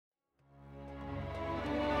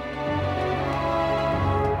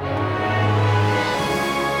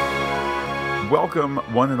Welcome,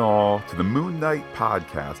 one and all, to the Moon Knight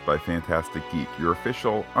podcast by Fantastic Geek, your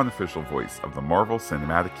official, unofficial voice of the Marvel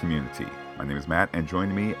Cinematic Community. My name is Matt, and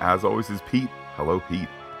joining me, as always, is Pete. Hello, Pete.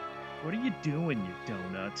 What are you doing, you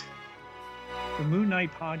donut? The Moon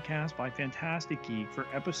Knight podcast by Fantastic Geek for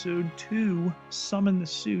episode 2, Summon the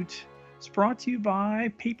Suit. It's brought to you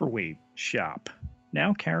by Paperweight Shop,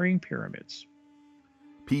 now carrying pyramids.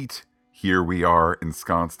 Pete, here we are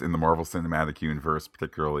ensconced in the Marvel Cinematic Universe,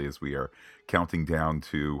 particularly as we are counting down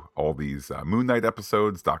to all these Moon Knight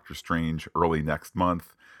episodes, Doctor Strange early next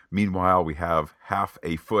month. Meanwhile, we have half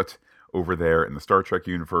a foot over there in the Star Trek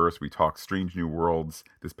universe. We talked Strange New Worlds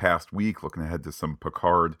this past week, looking ahead to some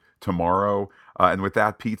Picard tomorrow. And with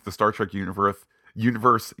that, Pete, the Star Trek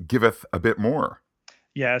universe giveth a bit more.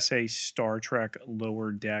 Yes, a Star Trek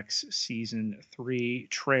Lower Decks Season 3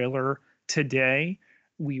 trailer today.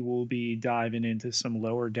 We will be diving into some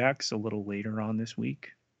Lower Decks a little later on this week.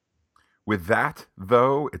 With that,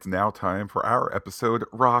 though, it's now time for our episode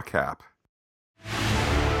Rawcap.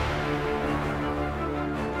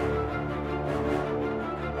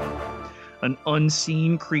 An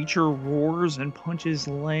unseen creature roars and punches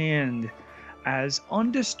land as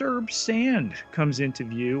undisturbed sand comes into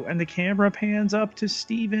view, and the camera pans up to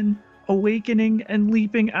Steven awakening and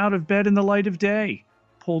leaping out of bed in the light of day,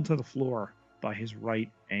 pulled to the floor by his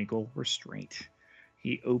right ankle restraint.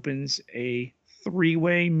 He opens a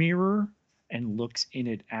three-way mirror and looks in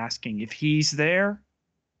it, asking if he's there.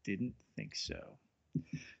 Didn't think so.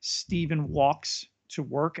 Steven walks to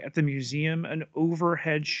work at the museum, an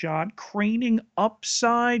overhead shot craning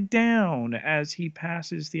upside down as he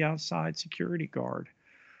passes the outside security guard.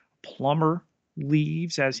 Plumber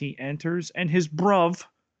leaves as he enters, and his bruv,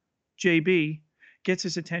 JB, gets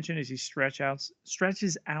his attention as he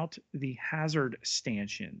stretches out the hazard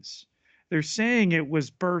stanchions. They're saying it was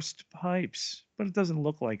burst pipes, but it doesn't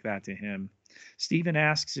look like that to him. Steven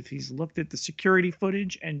asks if he's looked at the security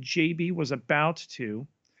footage, and JB was about to.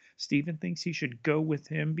 Steven thinks he should go with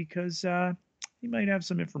him because he might have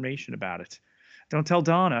some information about it. Don't tell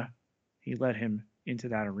Donna. He let him into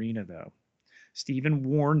that arena, though. Steven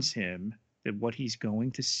warns him that what he's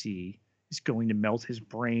going to see is going to melt his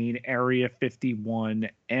brain. Area 51,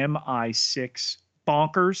 MI6,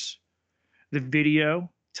 bonkers. The video,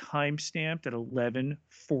 timestamped at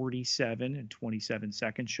 11:47 and 27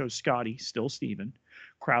 seconds, shows Scotty, still Steven,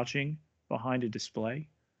 crouching behind a display.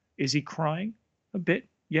 Is he crying? A bit.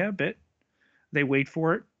 Yeah, a bit. They wait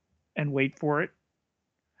for it and wait for it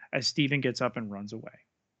as Steven gets up and runs away.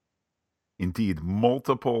 Indeed,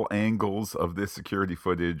 multiple angles of this security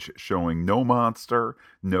footage showing no monster,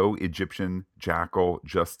 no Egyptian jackal,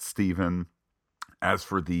 just Steven. As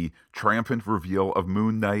for the triumphant reveal of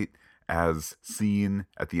Moon Knight, as seen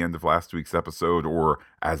at the end of last week's episode, or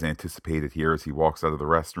as anticipated here as he walks out of the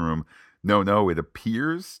restroom, no, it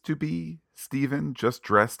appears to be Steven, just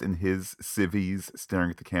dressed in his civvies, staring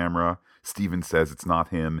at the camera. Steven says it's not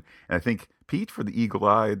him. And I think, Pete, for the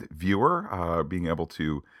eagle-eyed viewer, being able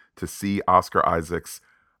to see Oscar Isaac's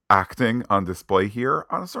acting on display here,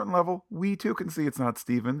 on a certain level, we too can see it's not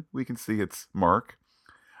Steven. We can see it's Mark.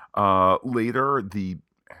 Later, the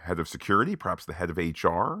head of security, perhaps the head of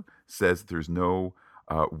HR, says there's no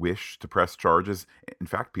wish to press charges. In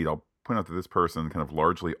fact, Pete, I'll point out that this person kind of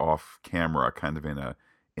largely off camera, kind of in a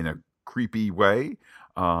creepy way.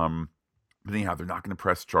 But anyhow, they're not going to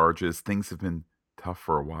press charges. Things have been tough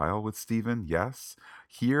for a while with Steven, yes.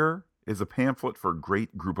 Here is a pamphlet for a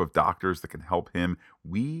great group of doctors that can help him.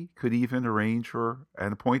 We could even arrange for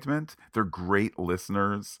an appointment. They're great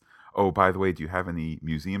listeners. Oh, by the way, do you have any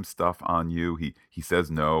museum stuff on you? He says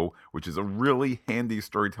no, which is a really handy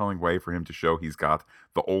storytelling way for him to show he's got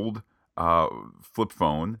the old flip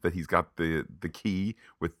phone, that he's got the key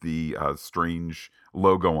with the strange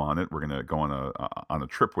logo on it. We're gonna go on a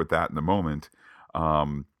trip with that in a moment.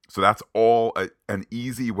 So that's all an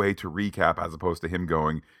easy way to recap, as opposed to him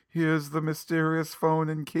going, "Here's the mysterious phone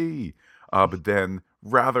and key." But then,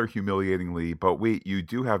 rather humiliatingly, "But wait, you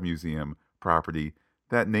do have museum property.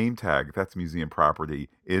 That name tag, that's museum property,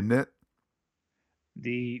 isn't it?"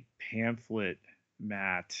 The pamphlet,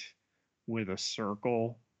 Matt, with a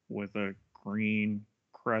circle with a green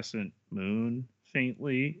crescent moon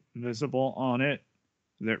faintly visible on it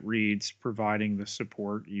that reads, "Providing the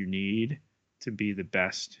support you need to be the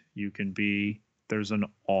best you can be." There's an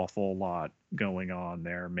awful lot going on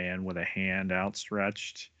there, man, with a hand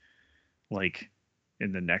outstretched. Like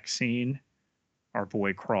in the next scene, our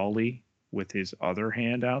boy Crawley with his other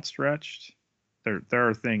hand outstretched. There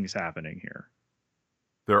are things happening here.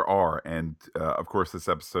 There are, and of course, this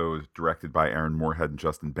episode directed by Aaron Moorhead and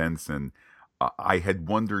Justin Benson. I had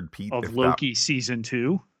wondered, Pete, Of if Loki season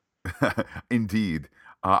 2. Indeed.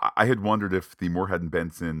 I had wondered if the Moorhead and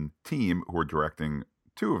Benson team, who are directing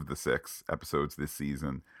 2 of the 6 episodes this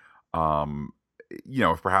season, um,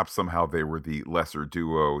 if perhaps somehow they were the lesser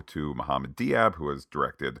duo to Mohammed Diab, who has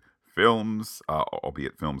directed films,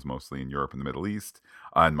 albeit films mostly in Europe and the Middle East,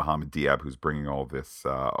 and Mohammed Diab, who's bringing all this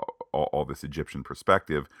all this Egyptian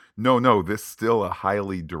perspective. No, this still a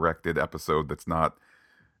highly directed episode that's not.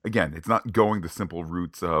 Again, it's not going the simple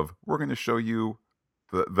routes of we're going to show you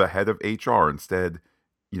the head of HR. Instead,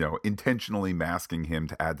 intentionally masking him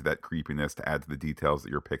to add to that creepiness, to add to the details that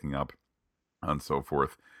you're picking up, and so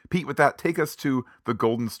forth. Pete, with that, take us to the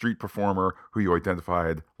Golden Street performer who you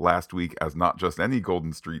identified last week as not just any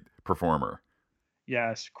Golden Street performer.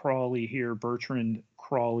 Yes, Crawley here, Bertrand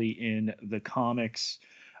Crawley in the comics,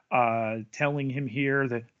 telling him here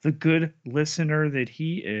that the good listener that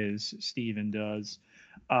he is, Stephen does,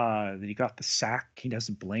 that he got the sack. He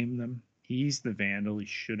doesn't blame them. He's the vandal. He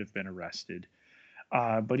should have been arrested.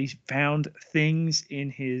 But he found things in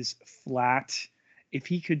his flat. If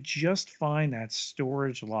he could just find that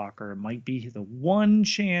storage locker, it might be the one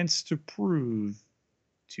chance to prove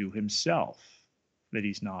to himself that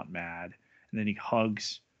he's not mad. And then he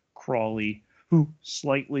hugs Crawley, who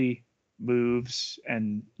slightly moves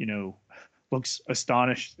and, looks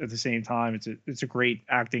astonished at the same time. It's a great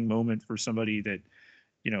acting moment for somebody that,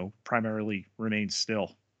 primarily remains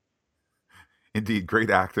still. Indeed, great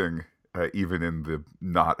acting, even in the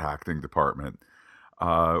not acting department.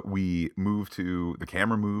 The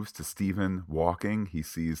camera moves to Stephen walking. He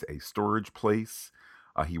sees a storage place.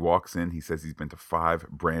 He walks in. He says he's been to 5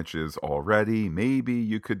 branches already. Maybe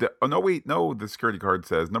you could. Oh, no, wait. No, the security guard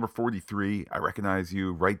says, number 43, I recognize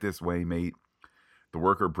you. Right this way, mate. The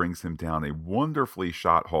worker brings him down a wonderfully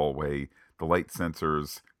shot hallway, the light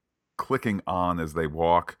sensors clicking on as they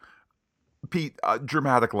walk. Pete,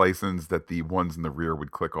 dramatic license that the ones in the rear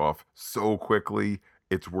would click off so quickly.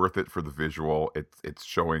 It's worth it for the visual. It's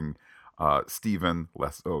showing Stephen,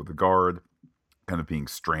 less so the guard, kind of being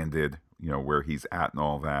stranded, where he's at and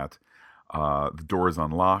all that. The door is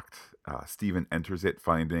unlocked. Stephen enters it,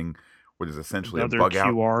 finding what is essentially Another a bug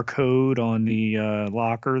out. QR code on the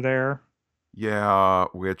locker there. Yeah,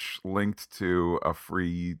 which linked to a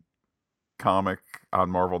free comic on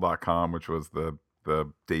Marvel.com, which was the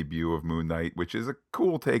debut of Moon Knight, which is a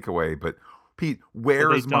cool takeaway. But Pete,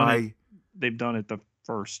 where's my? They've done it the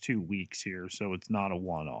first 2 weeks here, so it's not a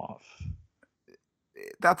one-off.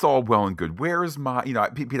 That's all well and good. Where is my?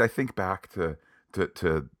 Pete, I think back to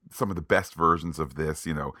some of the best versions of this.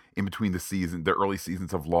 In between the early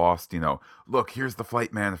seasons of Lost. Look, here's the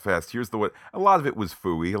flight manifest. Here's the what. A lot of it was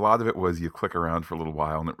phooey. A lot of it was you click around for a little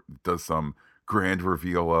while and it does some grand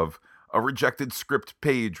reveal of a rejected script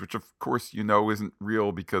page, which of course isn't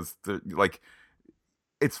real because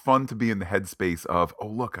it's fun to be in the headspace of, oh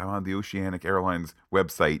look, I'm on the Oceanic Airlines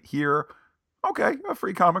website here. Okay, a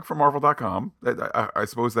free comic from Marvel.com. I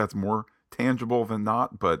suppose that's more tangible than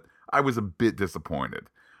not, but I was a bit disappointed.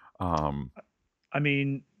 I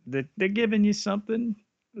mean, they're giving you something.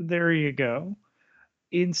 There you go.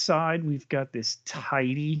 Inside, we've got this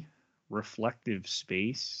tidy, reflective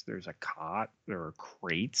space. There's a cot. There are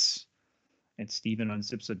crates. And Stephen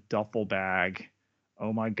unzips a duffel bag.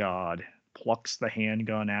 Oh my God. Plucks the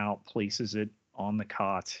handgun out, places it on the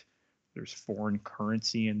cot. There's foreign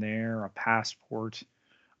currency in there, a passport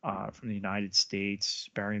from the United States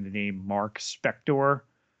bearing the name Mark Spector,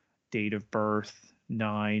 date of birth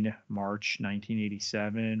 9 March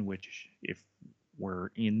 1987, which, if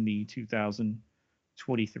we're in the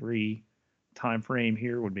 2023 time frame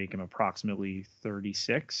here, would make him approximately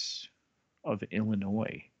 36, of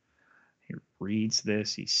Illinois. He reads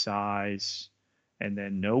this, he sighs, and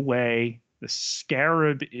then no way, the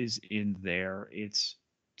scarab is in there. It's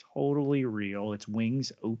totally real. Its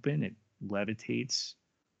wings open, it levitates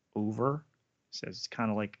over. It says it's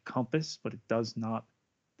kind of like a compass, but it does not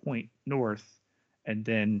point north. And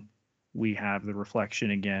then we have the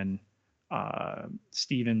reflection again,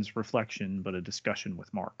 Stephen's reflection, but a discussion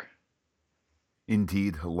with Mark.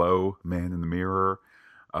 Indeed, hello, man in the mirror.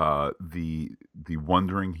 The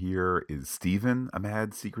wondering here, is Stephen a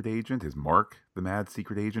mad secret agent? Is Mark the mad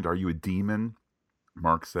secret agent? Are you a demon?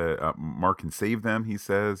 Mark can save them, he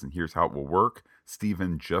says, and here's how it will work.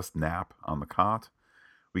 Stephen just nap on the cot.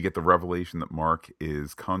 We get the revelation that Mark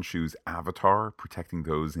is Khonshu's avatar, protecting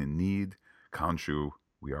those in need. Khonshu,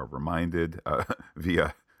 we are reminded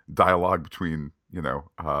via dialogue between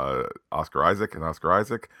Oscar Isaac and Oscar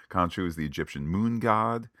Isaac. Khonshu is the Egyptian moon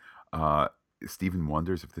god. Stephen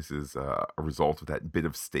wonders if this is a result of that bit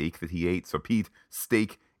of steak that he ate. So Pete,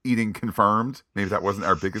 steak eating confirmed. Maybe that wasn't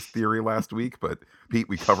our biggest theory last week, but Pete,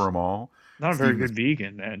 we cover them all. Not a very Steven is good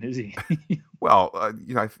vegan, then, is he? well,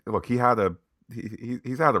 look, he's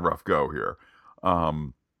had a rough go here.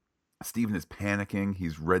 Um, Steven is panicking.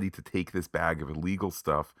 He's ready to take this bag of illegal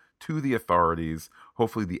stuff to the authorities.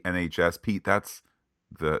 Hopefully, the NHS, Pete, that's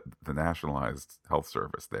the nationalized health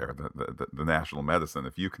service there, the national medicine.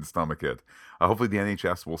 If you can stomach it, hopefully the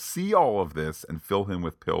NHS will see all of this and fill him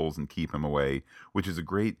with pills and keep him away, which is a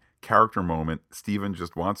great character moment. Steven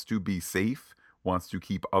just wants to be safe, wants to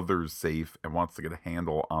keep others safe, and wants to get a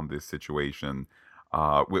handle on this situation,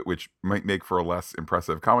 which might make for a less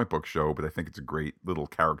impressive comic book show, but I think it's a great little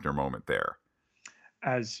character moment there.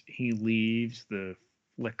 As he leaves, the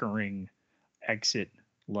flickering exit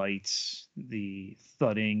lights, the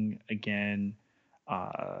thudding again,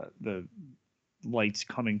 the lights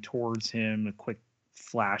coming towards him, the quick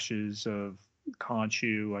flashes of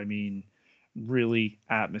Conchu. I mean, really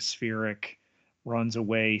atmospheric. Runs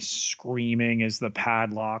away screaming as the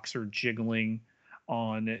padlocks are jiggling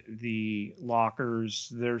on the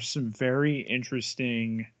lockers. There's some very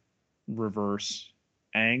interesting reverse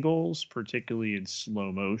angles, particularly in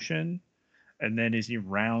slow motion. And then as he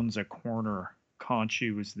rounds a corner,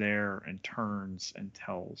 Conchu is there and turns and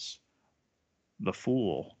tells the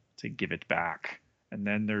fool to give it back. And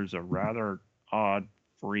then there's a rather odd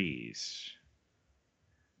freeze.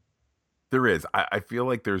 There is. I feel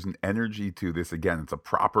like there's an energy to this. Again, it's a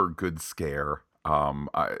proper good scare.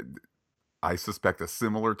 I suspect a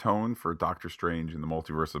similar tone for Doctor Strange in the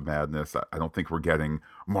Multiverse of Madness. I don't think we're getting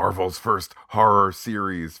Marvel's first horror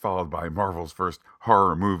series followed by Marvel's first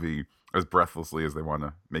horror movie as breathlessly as they want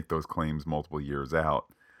to make those claims multiple years out.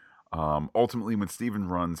 Ultimately, when Steven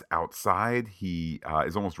runs outside, he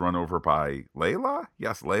is almost run over by Layla.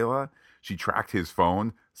 Yes, Layla. She tracked his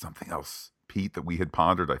phone. Something else, Pete, that we had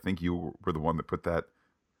pondered. I think you were the one that put that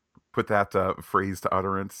phrase to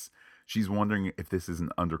utterance. She's wondering if this is an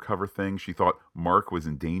undercover thing. She thought Mark was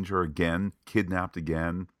in danger again, kidnapped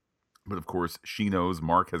again. But of course, she knows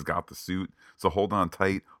Mark has got the suit. So hold on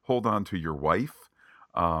tight. Hold on to your wife.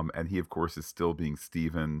 And he, of course, is still being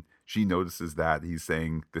Steven. She notices that he's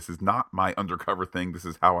saying, "This is not my undercover thing. This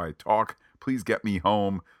is how I talk. Please get me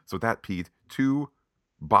home." So that, Pete, two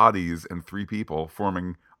bodies and three people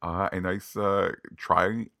forming a nice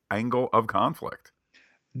triangle of conflict.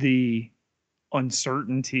 The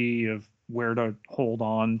uncertainty of where to hold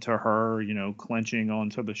on to her, clenching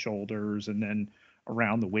onto the shoulders and then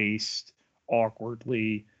around the waist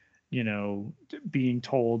awkwardly, being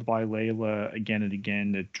told by Layla again and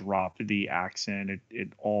again to drop the accent.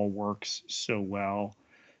 It all works so well.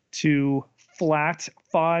 To flat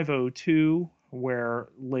 502, where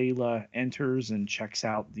Layla enters and checks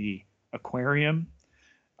out the aquarium.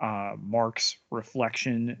 Mark's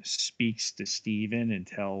reflection speaks to Steven and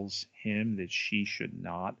tells him that she should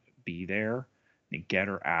not be there and get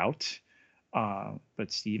her out.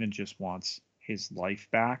 But Steven just wants his life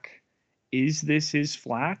back. Is this his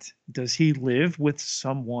flat? Does he live with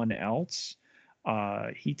someone else?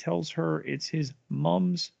 He tells her it's his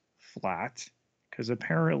mom's flat because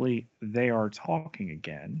apparently they are talking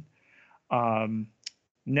again. Um,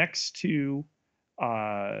 Next to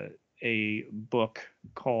uh, a book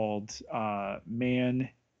called Man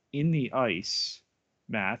in the Ice,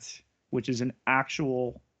 Matt, which is an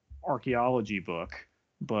actual archaeology book,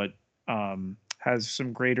 but has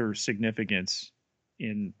some greater significance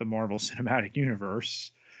in the Marvel Cinematic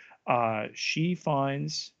Universe. She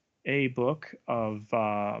finds a book of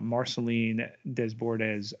Marceline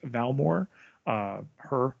Desbordes Valmore,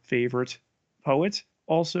 her favorite poet,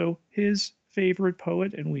 also his favorite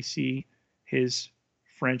poet, and we see his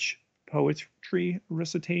French poetry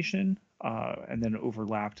recitation and then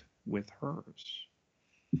overlapped with hers.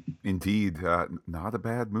 Indeed, not a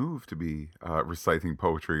bad move to be reciting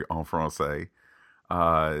poetry en français.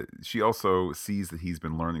 She also sees that he's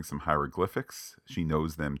been learning some hieroglyphics. She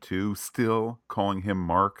knows them too, still calling him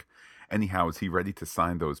Mark. Anyhow, is he ready to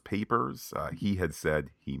sign those papers?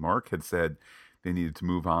 Mark had said they needed to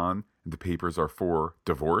move on. The papers are for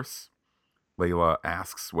divorce. Layla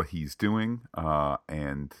asks what he's doing,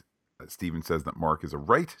 and Steven says that Mark is a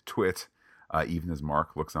right twit, even as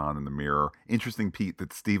Mark looks on in the mirror. Interesting, Pete,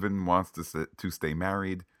 that Steven wants to stay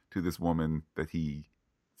married to this woman that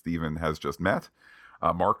Steven has just met.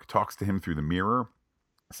 Mark talks to him through the mirror,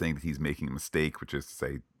 saying that he's making a mistake, which is to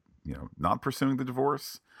say, not pursuing the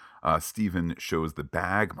divorce. Steven shows the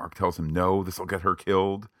bag. Mark tells him, no, this will get her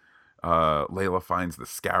killed. Layla finds the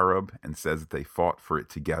scarab and says that they fought for it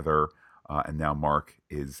together. And now Mark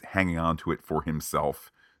is hanging on to it for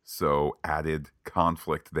himself. So added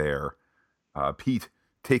conflict there. Pete,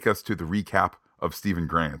 take us to the recap of Stephen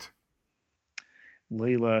Grant.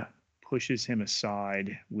 Layla pushes him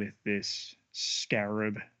aside with this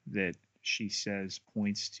scarab that she says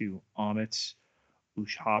points to Amit's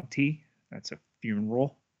Ushabti. That's a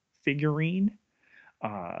funeral figurine.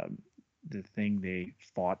 Uh, the thing they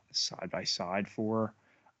fought side by side for.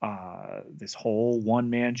 This whole one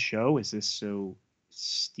man show is this so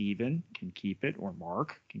Steven can keep it or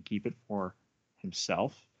Mark can keep it for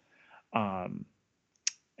himself. Um,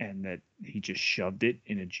 and that he just shoved it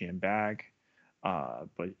in a gym bag.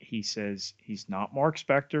 But he says he's not Mark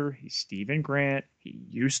Spector. He's Stephen Grant. He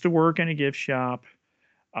used to work in a gift shop.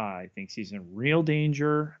 He thinks he's in real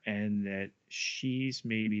danger and that she's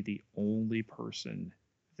maybe the only person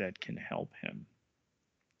that can help him.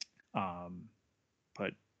 Um,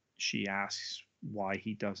 but she asks why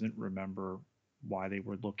he doesn't remember why they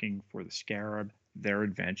were looking for the scarab, their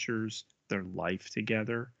adventures, their life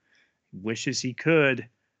together. Wishes he could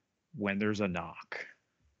when there's a knock.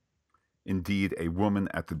 Indeed, a woman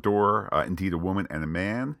at the door. Indeed, a woman and a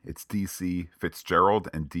man. It's DC Fitzgerald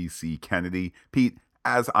and DC Kennedy. Pete,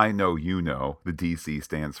 as I know you know, the DC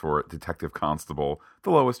stands for Detective Constable,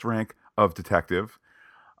 the lowest rank of detective.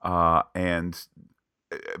 And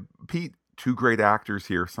Pete, two great actors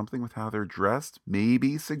here. Something with how they're dressed,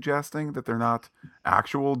 maybe suggesting that they're not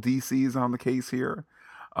actual DCs on the case here.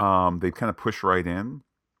 They kind of push right in.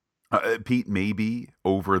 Pete, maybe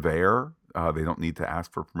over there, they don't need to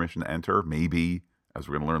ask for permission to enter. Maybe, as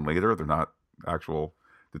we're going to learn later, they're not actual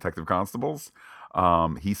detective constables.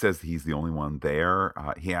 He says he's the only one there.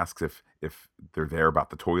 He asks if they're there about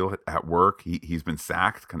the toilet at work. He's been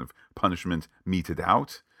sacked, kind of punishment meted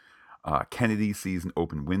out. Kennedy sees an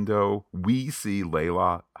open window. We see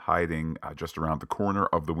Layla hiding just around the corner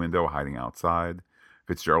of the window, hiding outside.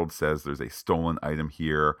 Fitzgerald says there's a stolen item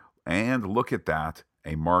here. And look at that,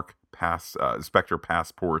 a Mark Spector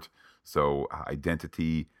passport. So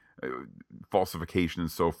identity, falsification, and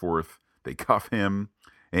so forth. They cuff him.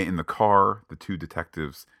 In the car, the two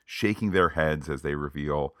detectives shaking their heads as they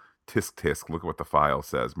reveal, tisk tisk, look at what the file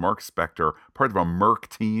says. Mark Spector, part of a Merc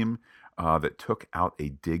team that took out a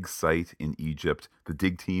dig site in Egypt. The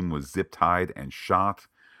dig team was zip-tied and shot.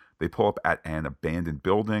 They pull up at an abandoned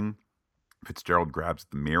building. Fitzgerald grabs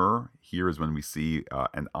the mirror. Here is when we see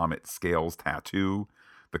an Amit Scales tattoo.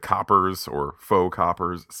 The coppers, or faux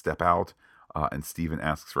coppers, step out, and Stephen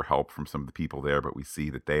asks for help from some of the people there, but we see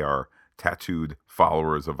that they are tattooed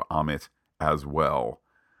followers of Amit as well.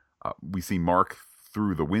 We see Mark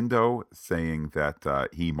through the window saying that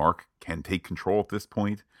Mark, can take control at this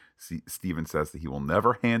point. Stephen says that he will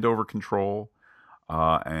never hand over control.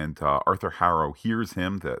 And Arthur Harrow hears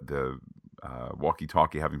him, the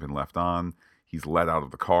walkie-talkie having been left on. He's let out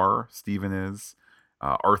of the car, Stephen is.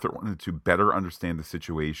 Arthur wanted to better understand the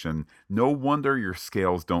situation. No wonder your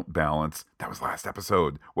scales don't balance. That was last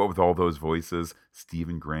episode. What with all those voices?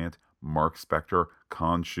 Stephen Grant, Mark Spector,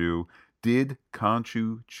 Khonshu. Did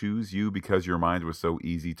Khonshu choose you because your mind was so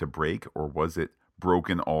easy to break, or was it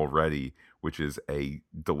broken already? Which is a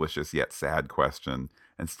delicious yet sad question.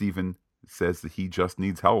 And Stephen says that he just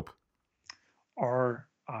needs help. Our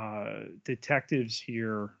detectives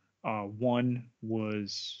here, one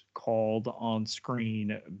was called on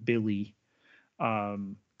screen Billy,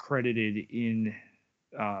 credited in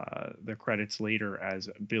the credits later as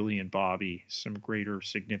Billy and Bobby, some greater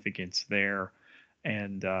significance there.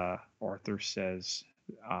 And Arthur says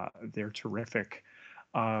they're terrific.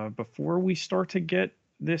 Before we start to get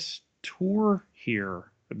this tour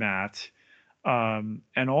here, Matt,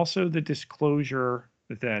 and also the disclosure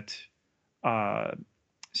that uh,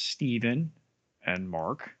 Stephen and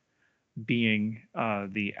Mark being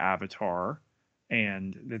the avatar,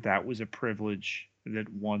 and that was a privilege that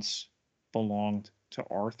once belonged to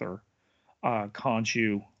Arthur.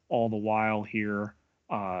 Khonshu, all the while here,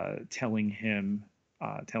 telling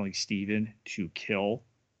Stephen to kill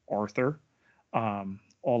Arthur,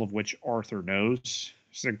 all of which Arthur knows.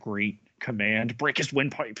 It's a great command. Break his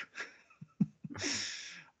windpipe.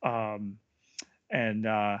 um, and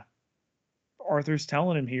Arthur's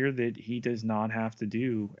telling him here that he does not have to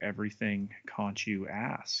do everything Khonshu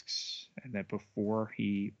asks, and that before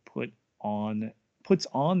he puts on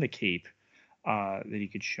the cape, that he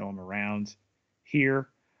could show him around here.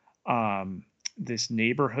 This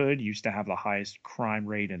neighborhood used to have the highest crime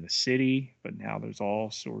rate in the city, but now there's all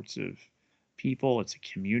sorts of people. It's a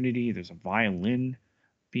community. There's a violin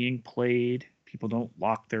being played. People don't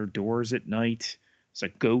lock their doors at night. There's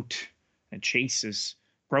a goat and chases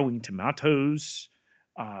growing tomatoes.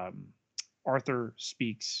 Arthur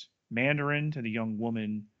speaks Mandarin to the young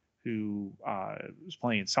woman who was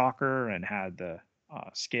playing soccer and had the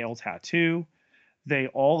scale tattoo. They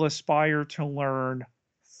all aspire to learn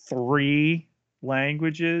 3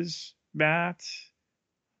 languages Matt.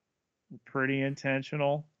 Pretty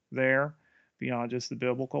intentional there, beyond just the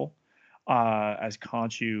biblical. As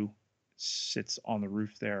Khonshu sits on the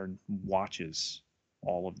roof there and watches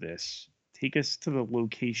all of this. Take us to the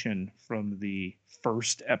location from the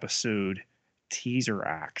first episode teaser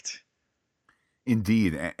act.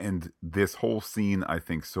 Indeed, and this whole scene, I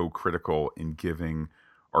think, so critical in giving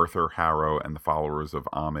Arthur Harrow and the followers of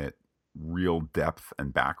Amit real depth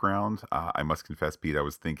and background. I must confess, Pete, I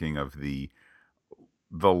was thinking of the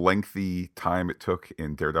lengthy time it took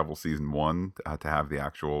in Daredevil season one to have the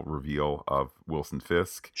actual reveal of Wilson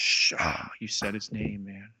Fisk. Shh, you said his name,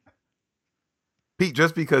 man. Pete,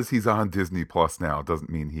 just because he's on Disney Plus now doesn't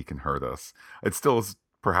mean he can hurt us. It still is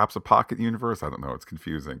perhaps a pocket universe. I don't know. It's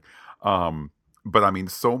confusing. But I mean,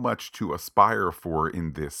 so much to aspire for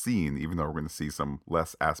in this scene, even though we're going to see some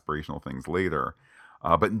less aspirational things later.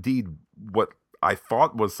 But indeed, what I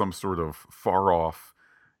thought was some sort of far off,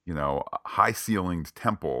 high ceilinged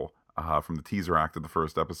temple from the teaser act of the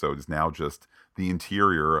first episode is now just the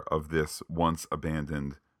interior of this once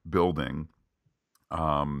abandoned building.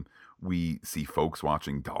 We see folks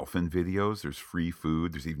watching dolphin videos. There's free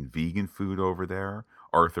food. There's even vegan food over there.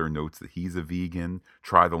 Arthur notes that he's a vegan.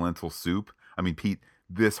 Try the lentil soup. I mean, Pete,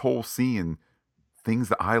 this whole scene, things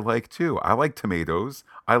that I like too. I like tomatoes.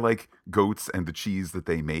 I like goats and the cheese that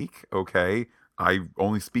they make. Okay. I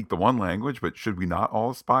only speak the one language, but should we not all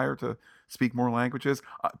aspire to speak more languages?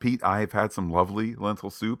 Pete, I've had some lovely lentil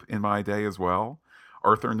soup in my day as well.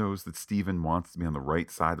 Arthur knows that Stephen wants to be on the right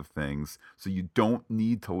side of things, so you don't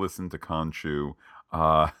need to listen to Khonshu.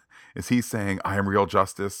 Is he saying, I am real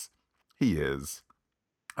justice? He is.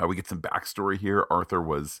 We get some backstory here. Arthur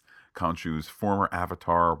was Khonshu's former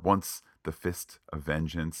avatar, once the Fist of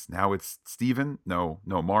Vengeance. Now it's Stephen. No,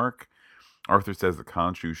 Mark. Arthur says that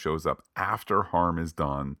Khonshu shows up after harm is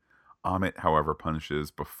done. Amit, however, punishes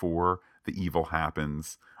before the evil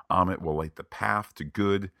happens. Amit will light the path to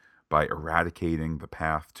good by eradicating the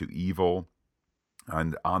path to evil.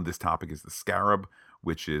 And on this topic is the scarab,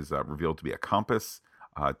 which is revealed to be a compass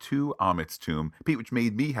to Amit's tomb. Pete, which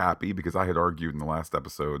made me happy because I had argued in the last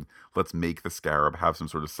episode, let's make the scarab have some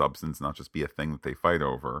sort of substance, not just be a thing that they fight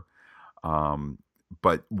over.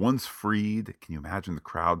 But once freed, can you imagine the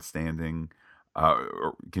crowd standing?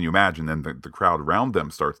 Or can you imagine then the crowd around them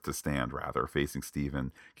starts to stand, rather, facing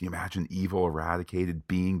Stephen? Can you imagine evil eradicated,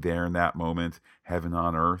 being there in that moment, heaven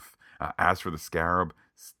on earth? As for the scarab,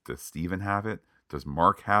 does Stephen have it? Does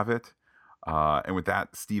Mark have it? And with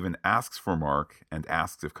that, Stephen asks for Mark and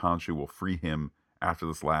asks if Khonshu will free him after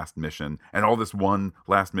this last mission. And all this one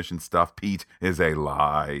last mission stuff, Pete, is a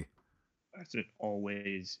lie. As it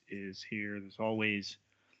always is here. There's always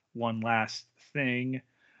one last thing.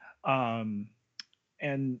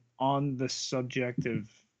 And on the subject of,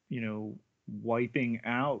 wiping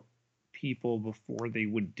out people before they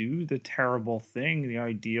would do the terrible thing, the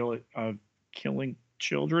ideal of killing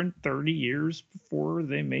children 30 years before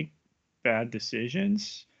they make bad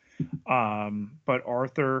decisions. But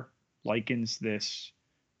Arthur likens this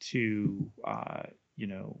to,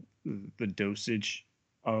 the dosage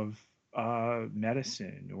of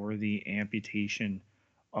medicine or the amputation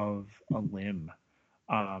of a limb.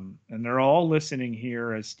 And they're all listening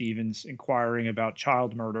here as Stephen's inquiring about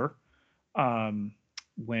child murder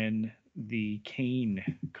when the cane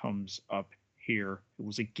comes up here. It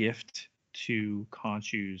was a gift to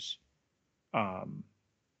Khonshu's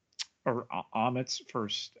or Amit's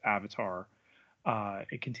first avatar.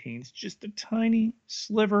 It contains just a tiny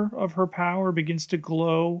sliver of her power, begins to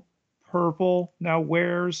glow purple. Now,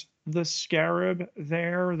 where's the scarab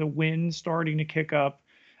there? The wind starting to kick up.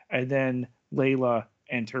 And then Layla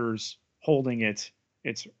enters holding it.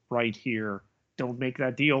 It's right here. Don't make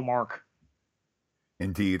that deal, Mark.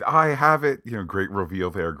 Indeed, I have it. Great reveal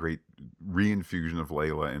there, great reinfusion of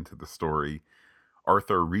Layla into the story.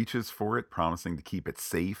 Arthur reaches for it, promising to keep it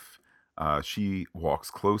safe. She walks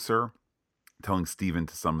closer, telling Stephen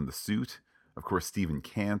to summon the suit. Of course, Stephen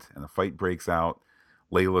can't, and a fight breaks out.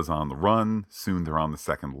 Layla's on the run. Soon they're on the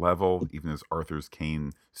second level, even as Arthur's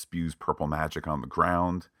cane spews purple magic on the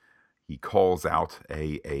ground. He calls out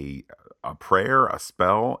a prayer, a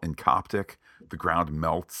spell in Coptic. The ground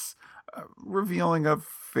melts, revealing a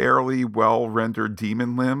fairly well rendered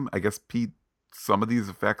demon limb. I guess, Pete, some of these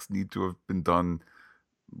effects need to have been done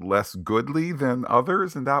less goodly than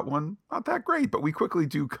others, and that one not that great. But we quickly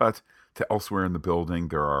do cut to elsewhere in the building.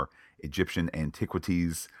 There are Egyptian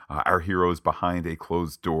antiquities. Our heroes behind a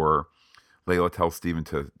closed door. Layla tells Stephen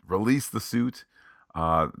to release the suit.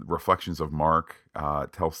 Reflections of Mark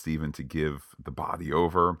tell Stephen to give the body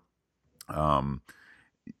over.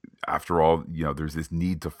 After all, there's this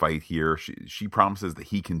need to fight here. She promises that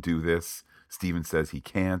he can do this. Steven says he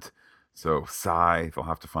can't. So sigh, they'll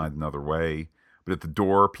have to find another way. But at the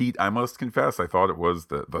door, Pete, I must confess, I thought it was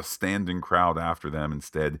the standing crowd after them.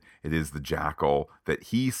 Instead, it is the jackal that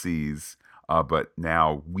he sees, but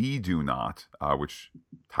now we do not, which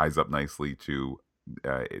ties up nicely to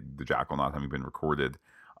the jackal not having been recorded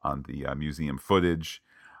on the museum footage.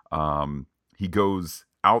 He goes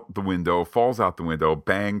out the window, falls out the window,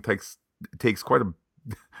 bang, takes quite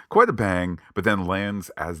a bang, but then lands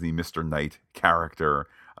as the Mr. Knight character.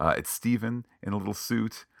 It's Steven in a little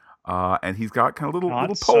suit, and he's got kind of little Not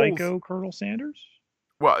poles. Psycho Colonel Sanders?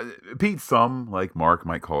 Well, Pete, some like Mark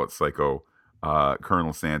might call it Psycho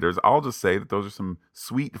Colonel Sanders. I'll just say that those are some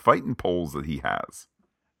sweet fighting poles that he has.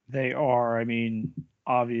 They are, I mean,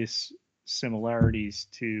 obvious similarities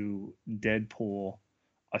to Deadpool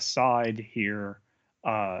aside here.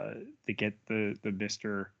 They get the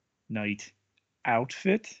Mr. Knight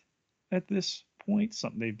outfit at this point,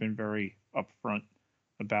 something they've been very upfront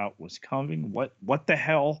about was coming. What the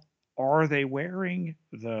hell are they wearing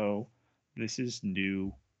though? This is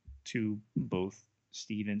new to both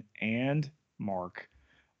Stephen and Mark.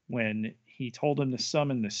 When he told him to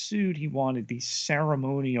summon the suit, he wanted the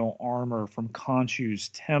ceremonial armor from Khonshu's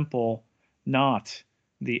temple, not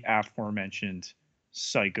the aforementioned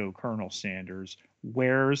Psycho Colonel Sanders.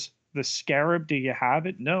 Where's the scarab? Do you have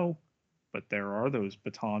it? No, but there are those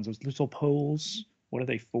batons, those little poles. What are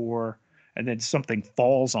they for? And then something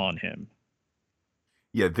falls on him.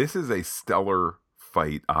 Yeah, this is a stellar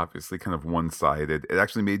fight, obviously, kind of one sided. It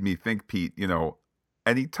actually made me think, Pete,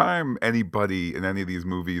 anytime anybody in any of these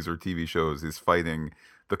movies or TV shows is fighting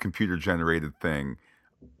the computer generated thing,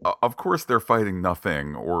 of course they're fighting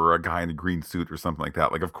nothing or a guy in a green suit or something like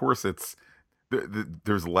that. Like, of course,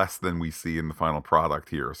 there's less than we see in the final product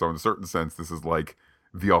here. So, in a certain sense, this is like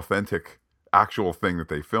the authentic, actual thing that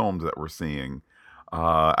they filmed that we're seeing.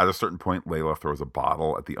 At a certain point, Layla throws a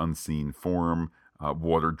bottle at the unseen form,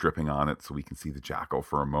 water dripping on it so we can see the jackal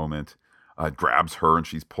for a moment. Grabs her and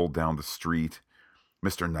she's pulled down the street.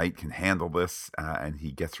 Mr. Knight can handle this and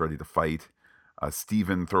he gets ready to fight.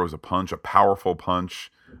 Steven throws a punch, a powerful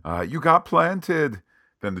punch. You got planted.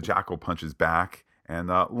 Then the jackal punches back, and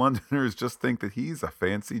Londoners just think that he's a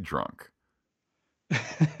fancy drunk.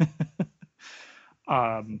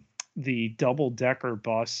 um, the double decker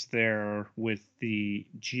bus there with the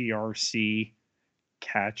GRC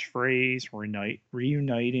catchphrase,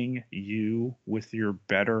 reuniting you with your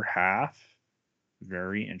better half.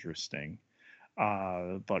 Very interesting.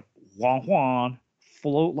 But Juan Juan,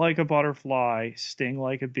 float like a butterfly, sting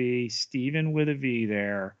like a bee, Steven with a V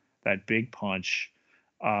there, that big punch.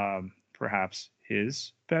 Perhaps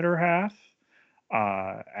his better half,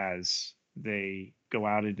 as they go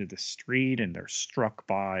out into the street and they're struck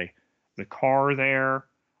by the car there.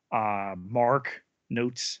 Mark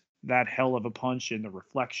notes that hell of a punch in the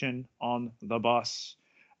reflection on the bus,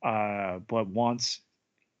 but wants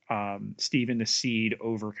Stephen to cede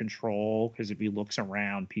over control because if he looks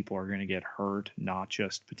around, people are going to get hurt, not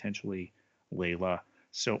just potentially Layla.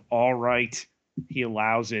 So, all right, he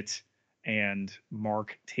allows it, and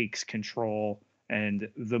Mark takes control, and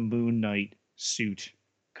the Moon Knight suit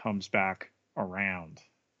comes back around.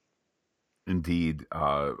 Indeed,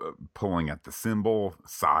 pulling at the symbol,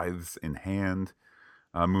 scythes in hand.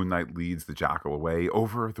 Moon Knight leads the jackal away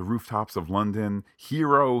over the rooftops of London.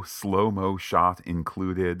 Hero slow mo shot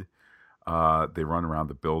included. They run around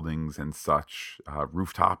the buildings and such.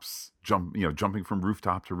 Rooftops, jumping from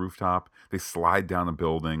rooftop to rooftop. They slide down a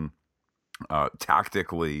building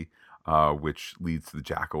tactically, which leads to the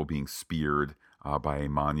jackal being speared by a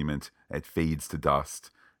monument. It fades to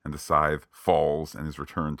dust, and the scythe falls and is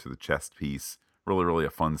returned to the chest piece. Really, really a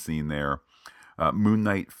fun scene there. Moon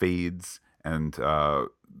Knight fades, and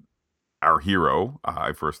our hero,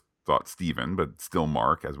 I first thought Steven, but still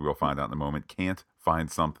Mark, as we will find out in a moment, can't find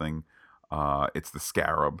something. It's the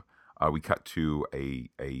scarab. We cut to a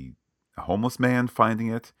homeless man finding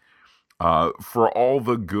it. For all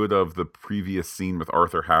the good of the previous scene with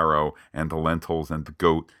Arthur Harrow and the lentils and the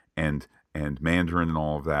goat and Mandarin and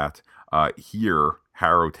all of that, here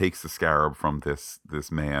Harrow takes the scarab from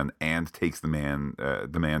this man and takes the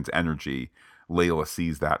man's energy. Layla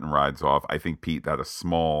sees that and rides off. I think, Pete, that a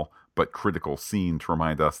small but critical scene to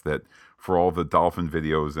remind us that for all the dolphin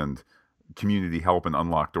videos and community help and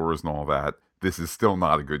unlock doors and all that, this is still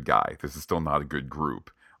not a good guy. This is still not a good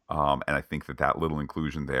group. And I think that little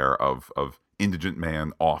inclusion there of indigent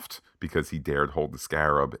man offed because he dared hold the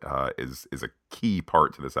scarab is a key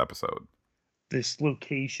part to this episode. This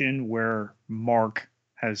location where Mark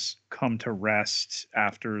has come to rest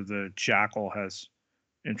after the jackal has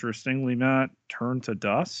interestingly, Matt, turned to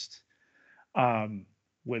dust, um,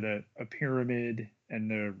 with a pyramid and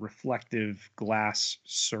the reflective glass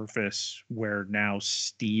surface where now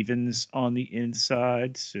Steven's on the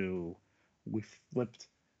inside. So we flipped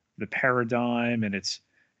the paradigm, and it's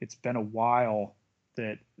been a while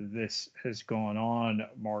that this has gone on.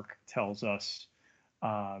 Mark tells us,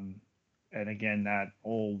 um, and again that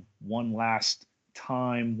old one last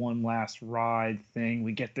time, one last ride thing.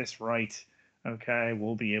 We get this right, okay?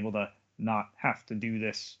 We'll be able to not have to do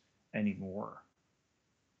this anymore.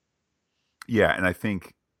 Yeah, and I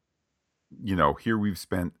think, here we've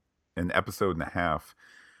spent an episode and a half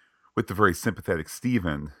with the very sympathetic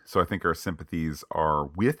Stephen. So I think our sympathies are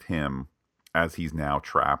with him as he's now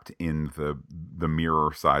trapped in the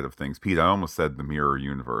mirror side of things. Pete, I almost said the mirror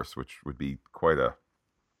universe, which would be quite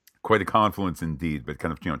a confluence indeed, but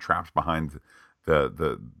kind of trapped behind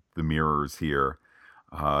the mirrors here.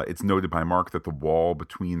 It's noted by Mark that the wall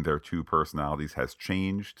between their two personalities has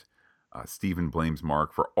changed. Stephen blames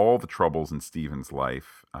Mark for all the troubles in Stephen's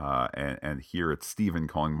life, and here it's Stephen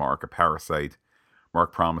calling Mark a parasite.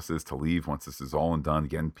 Mark promises to leave once this is all and done.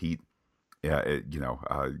 Again, Pete,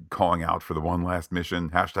 calling out for the one last mission,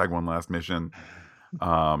 hashtag one last mission.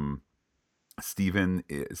 Um, Stephen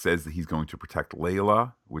says that he's going to protect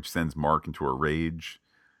Layla, which sends Mark into a rage.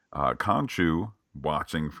 Khonshu,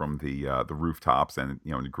 watching from the rooftops, and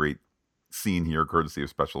in a great scene here, courtesy of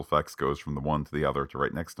special effects, goes from the one to the other to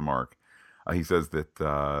right next to Mark. He says that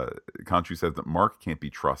Khonshu says that Mark can't be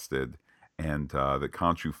trusted, and that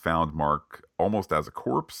Khonshu found Mark almost as a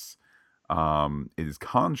corpse. It is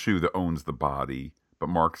Khonshu that owns the body, but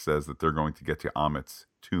Mark says that they're going to get to Amit's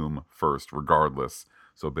tomb first, regardless.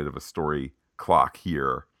 So a bit of a story clock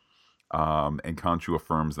here. And Khonshu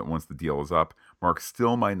affirms that once the deal is up, Mark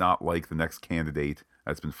still might not like the next candidate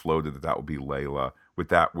that's been floated, that will be Layla. With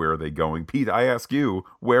that, where are they going? Pete, I ask you,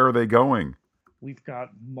 where are they going? We've got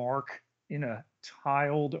Mark in a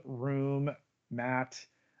tiled room, Matt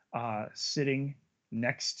sitting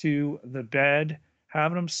next to the bed,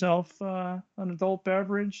 having himself an adult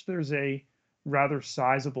beverage. There's a rather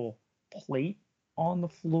sizable plate on the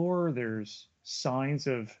floor. There's signs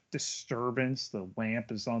of disturbance. The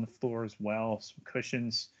lamp is on the floor as well, some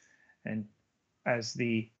cushions. And as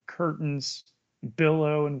the curtains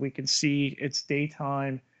billow and we can see it's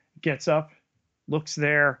daytime, gets up, looks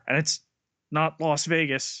there, and it's not Las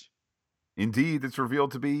Vegas. Indeed, it's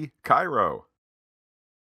revealed to be Cairo.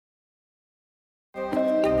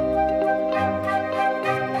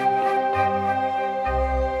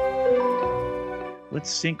 Let's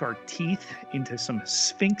sink our teeth into some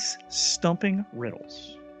Sphinx stumping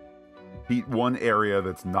riddles. Pete, one area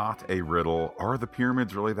that's not a riddle: are the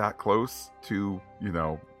pyramids really that close to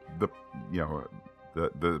the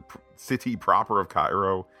the city proper of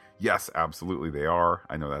Cairo? Yes, absolutely they are.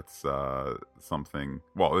 I know that's something.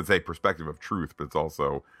 Well, it's a perspective of truth, but it's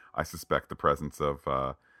also, I suspect, the presence of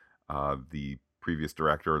the previous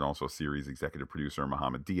director and also series executive producer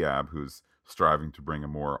Mohammed Diab, who's striving to bring a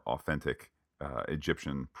more authentic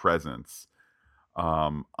Egyptian presence.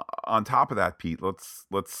 Um, on top of that, Pete, let's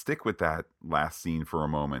stick with that last scene for a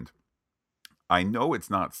moment. I know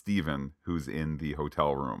it's not Steven who's in the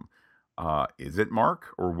hotel room. Is it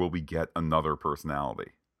Mark, or will we get another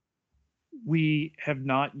personality? We have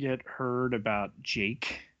not yet heard about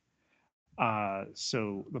Jake,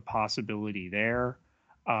 so the possibility there.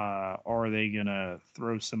 Are they gonna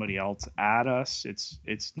throw somebody else at us?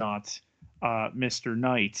 It's not Mr.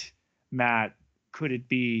 Knight. Matt, could it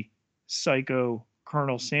be Psycho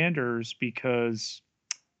Colonel Sanders? Because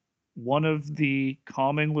one of the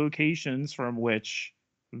common locations from which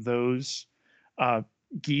those uh,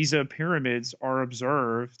 Giza pyramids are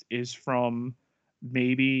observed is from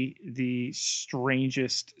maybe the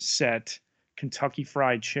strangest set Kentucky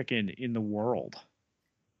Fried Chicken in the world.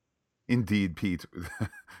 Indeed, Pete.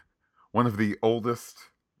 One of the oldest,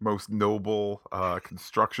 most noble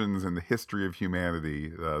constructions in the history of humanity,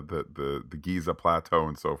 the Giza Plateau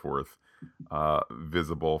and so forth,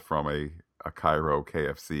 visible from a Cairo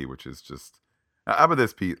KFC, which is just. How about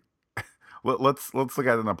this, Pete? Let's look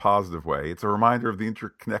at it in a positive way. It's a reminder of the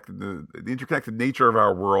interconnected nature of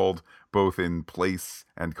our world, both in place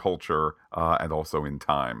and culture, and also in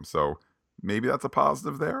time. So maybe that's a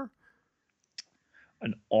positive there.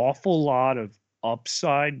 An awful lot of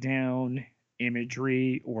upside down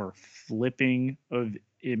imagery or flipping of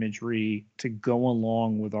imagery to go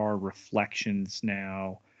along with our reflections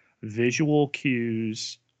now. Visual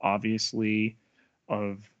cues, obviously,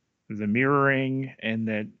 of the mirroring and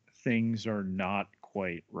that things are not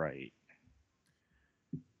quite right.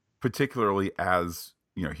 Particularly as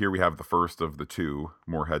here we have the first of the two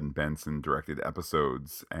Moorhead and Benson directed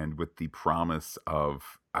episodes, and with the promise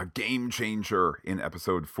of a game changer in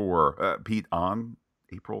episode 4, Pete, on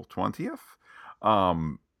April 20th.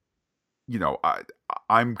 Um,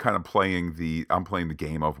 I'm kind of playing the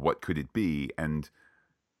game of what could it be, and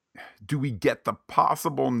do we get the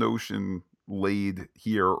possible notion laid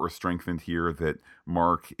here or strengthened here that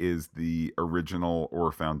Mark is the original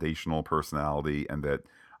or foundational personality, and that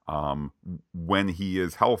when he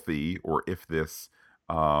is healthy, or if this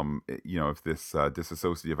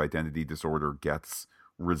dissociative identity disorder gets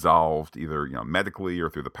resolved either medically or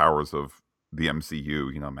through the powers of the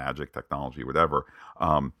MCU, magic, technology, whatever,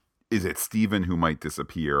 is it Steven who might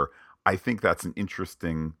disappear? I think that's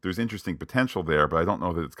there's interesting potential there, but I don't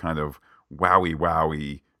know that it's kind of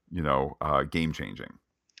wowie, game changing.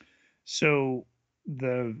 So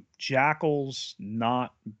the jackals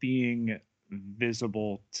not being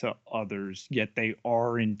visible to others, yet they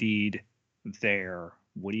are indeed there.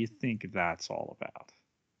 What do you think that's all about?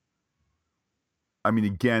 I mean,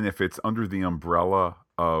 again, if it's under the umbrella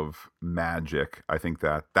of magic, I think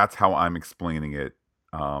that's how I'm explaining it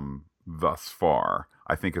thus far.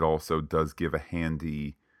 I think it also does give a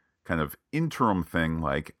handy kind of interim thing,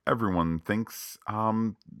 like everyone thinks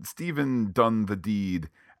Stephen done the deed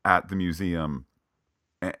at the museum,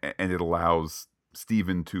 and it allows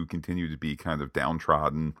Stephen to continue to be kind of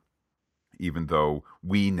downtrodden, even though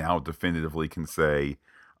we now definitively can say,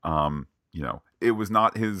 it was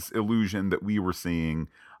not his illusion that we were seeing.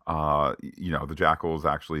 The Jackal is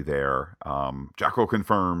actually there. Jackal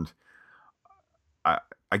confirmed.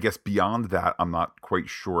 I guess beyond that, I'm not quite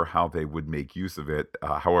sure how they would make use of it.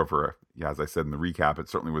 However, yeah, as I said in the recap, it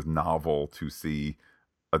certainly was novel to see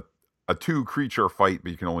a a two creature fight,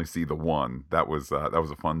 but you can only see the one. That was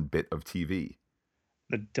a fun bit of TV.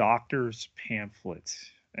 The doctor's pamphlet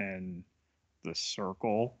and the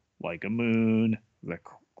circle like a moon, the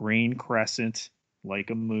green crescent like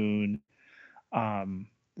a moon.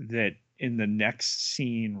 That in the next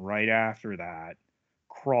scene right after that,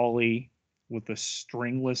 Crawley with a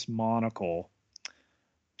stringless monocle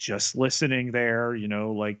just listening there,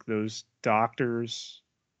 like those doctors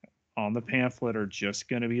on the pamphlet are just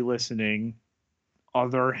going to be listening,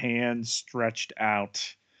 other hands stretched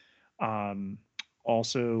out. Um,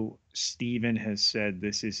 Also, Stephen has said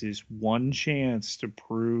this is his one chance to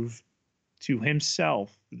prove to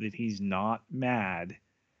himself that he's not mad.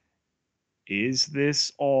 Is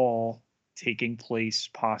this all taking place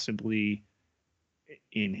possibly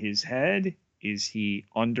in his head? Is he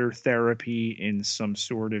under therapy in some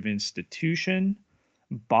sort of institution?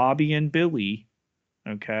 Bobby and Billy,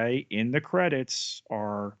 okay, in the credits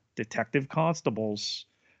are detective constables,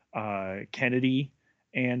 Kennedy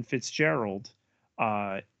and Fitzgerald.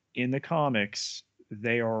 Uh, in the comics,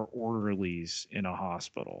 they are orderlies in a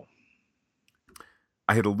hospital.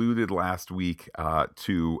 I had alluded last week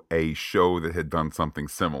to a show that had done something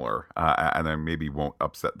similar, and I maybe won't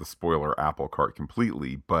upset the spoiler apple cart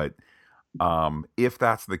completely, but if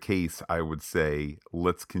that's the case, I would say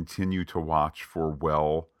let's continue to watch for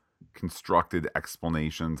well constructed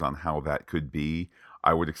explanations on how that could be.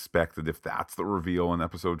 I would expect that if that's the reveal in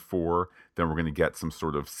episode 4, then we're going to get some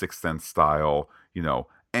sort of Sixth Sense style,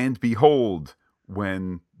 and behold,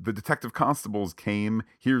 when the detective constables came,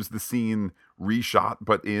 here's the scene reshot,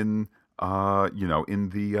 but in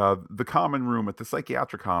the common room at the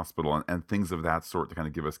psychiatric hospital, and things of that sort to kind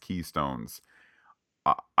of give us keystones.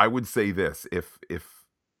 I would say this: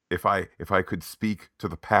 if I could speak to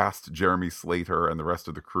the past Jeremy Slater and the rest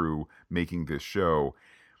of the crew making this show,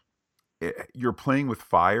 you're playing with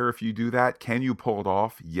fire if you do that. Can you pull it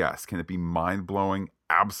off? Yes. Can it be mind blowing?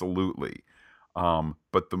 Absolutely.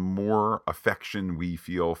 But the more affection we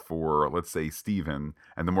feel for, let's say, Steven,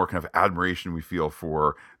 and the more kind of admiration we feel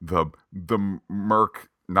for the merc,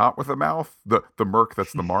 not with a mouth, the merc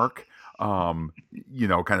that's the mark,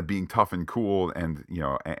 kind of being tough and cool,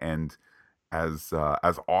 and as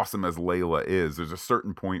awesome as Layla is, there's a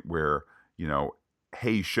certain point where,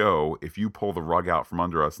 hey, show, if you pull the rug out from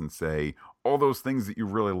under us and say all those things that you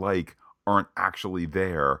really like aren't actually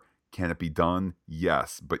there, can it be done?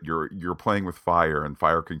 Yes, but you're playing with fire, and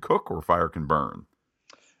fire can cook or fire can burn.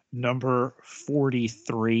 Number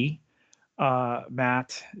 43,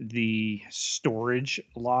 Matt, the storage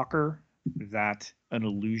locker, that an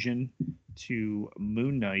allusion to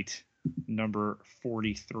Moon Knight. Number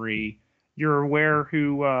 43. You're aware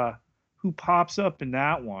who pops up in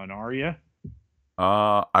that one, are you?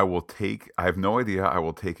 I have no idea. I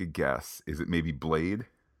will take a guess. Is it maybe Blade?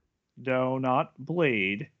 No, not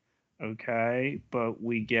Blade. Okay, but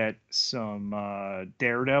we get some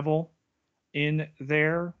Daredevil, in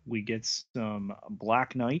there. We get some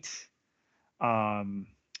Black Knight. Um,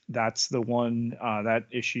 that's the one, that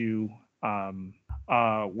issue, um,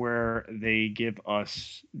 where they give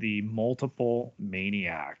us the multiple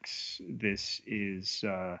maniacs. This is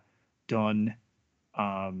done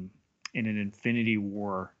um, in an Infinity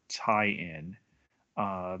War tie-in.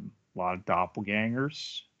 A lot of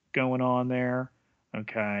doppelgangers going on there.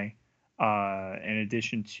 Okay. In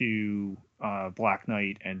addition to Black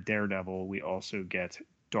Knight and Daredevil, we also get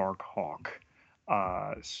Dark Hawk.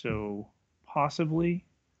 So possibly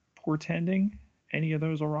portending any of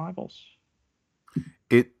those arrivals.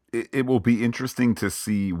 It will be interesting to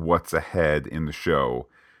see what's ahead in the show,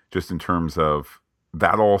 just in terms of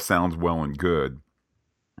that all sounds well and good.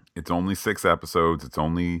 It's only 6 episodes. It's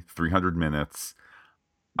only 300 minutes.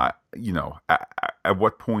 At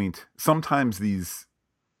what point? Sometimes these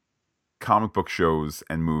comic book shows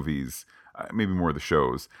and movies, maybe more of the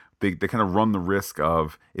shows, they kind of run the risk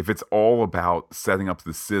of, if it's all about setting up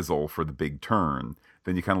the sizzle for the big turn,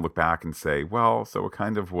 then you kind of look back and say, well, so it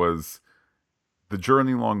kind of was, the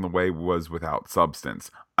journey along the way was without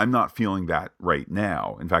substance. I'm not feeling that right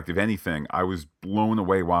now. In fact, if anything, I was blown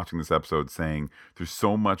away watching this episode, saying there's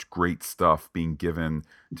so much great stuff being given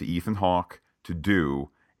to Ethan Hawke to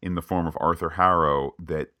do in the form of Arthur Harrow,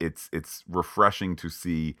 that it's refreshing to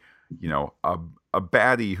see, a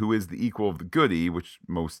baddie who is the equal of the goodie, which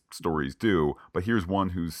most stories do, but here's one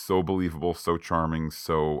who's so believable, so charming,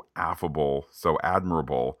 so affable, so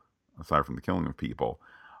admirable, aside from the killing of people.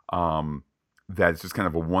 That it's just kind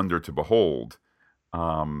of a wonder to behold.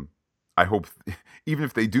 I hope, even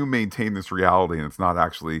if they do maintain this reality and it's not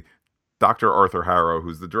actually Dr. Arthur Harrow,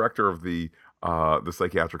 who's the director of the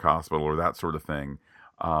psychiatric hospital or that sort of thing,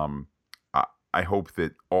 um, I hope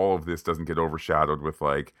that all of this doesn't get overshadowed with,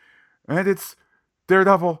 like, and it's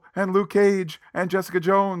Daredevil and Luke Cage and Jessica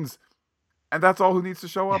Jones, and that's all who needs to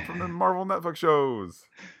show up from the Marvel Netflix shows.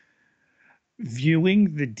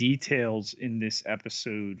 Viewing the details in this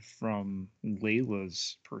episode from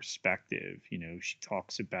Layla's perspective, she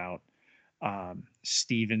talks about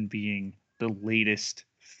Steven being the latest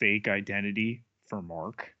fake identity for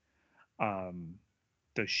Mark. Um,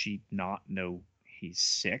 does she not know he's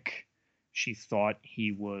sick? She thought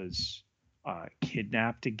he was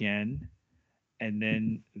kidnapped again. And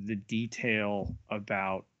then the detail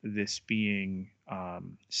about this being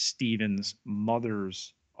Steven's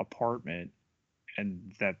mother's apartment,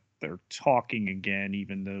 and that they're talking again,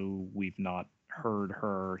 even though we've not heard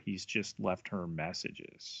her. He's just left her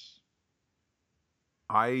messages.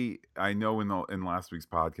 I know in last week's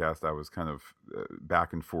podcast I was kind of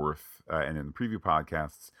back and forth, and in the preview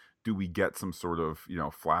podcasts, do we get some sort of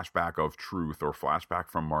flashback of truth or flashback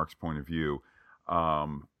from Mark's point of view?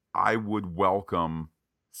 I would welcome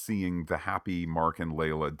seeing the happy Mark and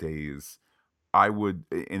Layla days. I would,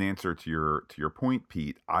 in answer to your point,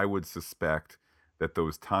 Pete, I would suspect that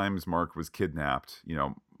those times Mark was kidnapped,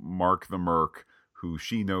 Mark the Merc, who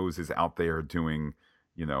she knows is out there doing,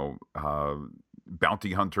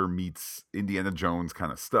 bounty hunter meets Indiana Jones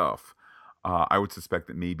kind of stuff. I would suspect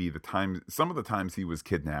that maybe some of the times he was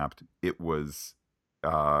kidnapped, it was,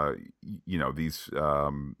 these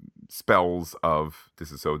spells of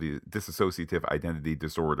dissociative identity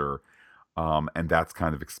disorder, and that's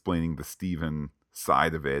kind of explaining the Steven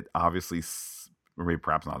side of it. Obviously, or maybe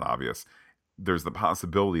perhaps not obvious, there's the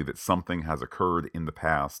possibility that something has occurred in the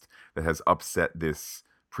past that has upset this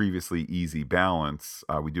previously easy balance.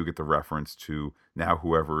 We do get the reference to now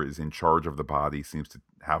whoever is in charge of the body seems to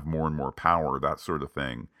have more and more power, that sort of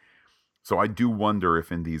thing. So I do wonder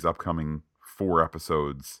if in these upcoming 4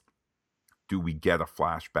 episodes, do we get a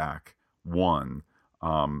flashback one?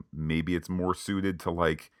 Maybe it's more suited to,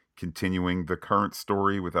 like, continuing the current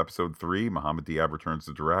story with episode 3, Mohammed Diab returns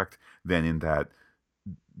to direct, than in that,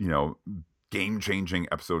 game-changing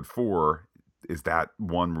episode 4. Is that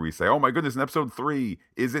one where we say, oh my goodness, in episode 3,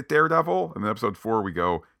 is it Daredevil? And then episode 4, we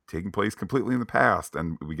go, taking place completely in the past,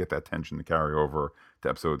 and we get that tension to carry over to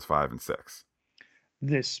episodes 5 and 6.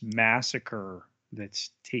 This massacre that's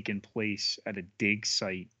taken place at a dig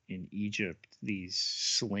site in Egypt, these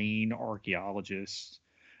slain archaeologists,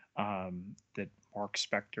 that Mark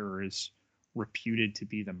Spector is reputed to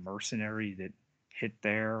be the mercenary that hit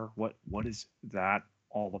there. What is that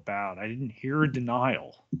all about? I didn't hear a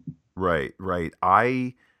denial. Right.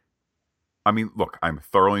 I mean, look, I'm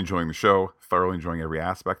thoroughly enjoying the show, thoroughly enjoying every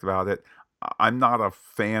aspect about it. I'm not a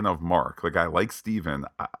fan of Mark. Like, I like Steven,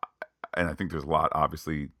 and I think there's a lot,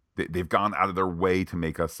 obviously, they've gone out of their way to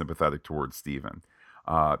make us sympathetic towards Steven.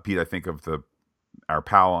 Pete, I think of our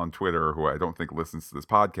pal on Twitter, who I don't think listens to this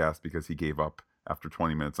podcast because he gave up after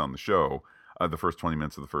 20 minutes on the show, the first 20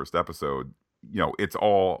 minutes of the first episode, it's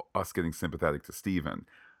all us getting sympathetic to Steven.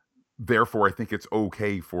 Therefore, I think it's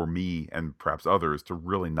okay for me and perhaps others to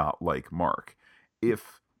really not like Mark.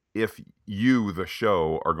 If you, the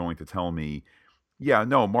show, are going to tell me, yeah,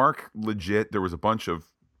 no, Mark, legit, there was a bunch of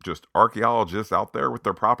just archaeologists out there with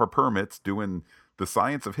their proper permits doing the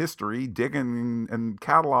science of history, digging and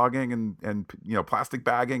cataloging and plastic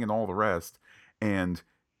bagging and all the rest, and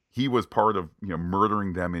he was part of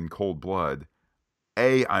murdering them in cold blood.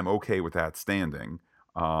 A, I'm okay with that standing,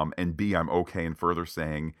 and B, I'm okay in further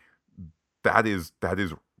saying that is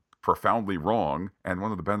profoundly wrong. And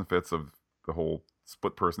one of the benefits of the whole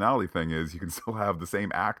split personality thing is you can still have the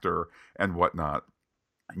same actor and whatnot.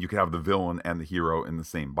 You can have the villain and the hero in the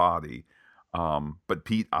same body. But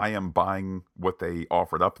Pete, I am buying what they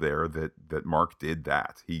offered up there, that Mark did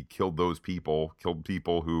that. He killed those people, killed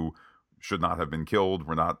people who should not have been killed,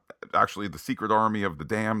 were not actually the secret army of the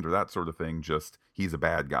damned or that sort of thing. Just he's a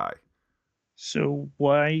bad guy. So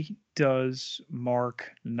why does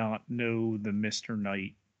Mark not know the Mr.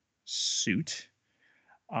 Knight suit?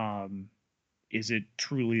 Um, is it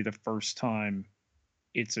truly the first time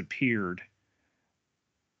it's appeared?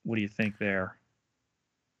 What do you think there?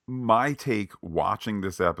 My take watching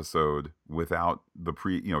this episode without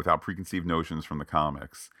without preconceived notions from the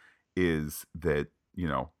comics is that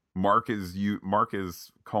Mark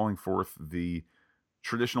is calling forth the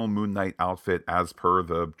traditional Moon Knight outfit as per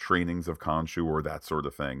the trainings of Khonshu or that sort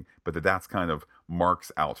of thing, but that's kind of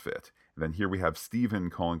Mark's outfit. And then here we have Steven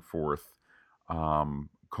calling forth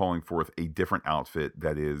a different outfit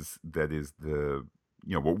that is the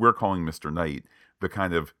what we're calling Mr. Knight, the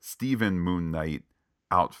kind of Steven Moon Knight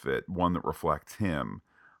outfit, one that reflects him.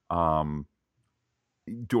 Um,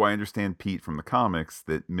 do I understand, Pete, from the comics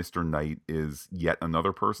that Mr. Knight is yet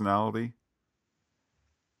another personality?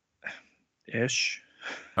 Ish.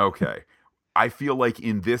 Okay. I feel like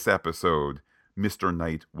in this episode, Mr.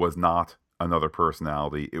 Knight was not another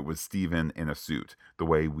personality. It was Steven in a suit. The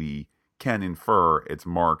way we can infer it's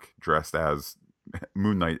Mark dressed as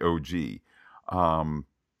Moon Knight OG.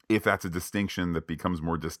 If that's a distinction that becomes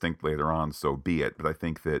more distinct later on, so be it. But I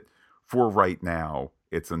think that for right now,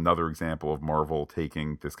 it's another example of Marvel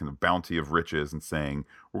taking this kind of bounty of riches and saying,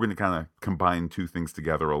 we're going to kind of combine two things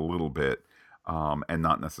together a little bit, and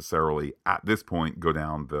not necessarily at this point go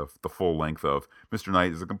down the full length of Mr.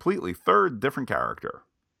 Knight is a completely third different character.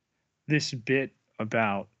 This bit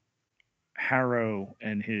about Harrow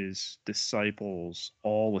and his disciples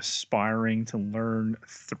all aspiring to learn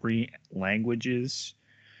three languages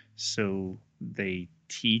so they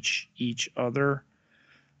teach each other.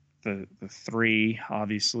 The three,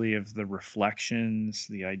 obviously, of the reflections,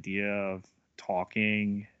 the idea of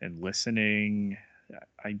talking and listening.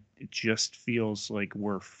 It just feels like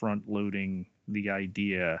we're front loading the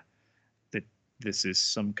idea that this is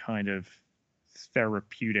some kind of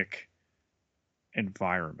therapeutic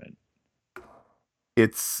environment.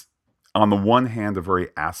 It's on the one hand a very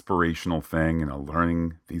aspirational thing,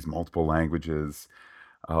 learning these multiple languages,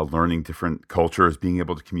 learning different cultures, being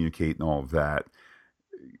able to communicate and all of that.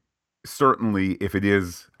 Certainly, if it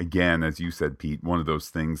is, again, as you said, Pete, one of those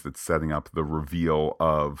things that's setting up the reveal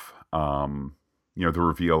of,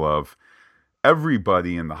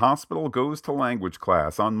 everybody in the hospital goes to language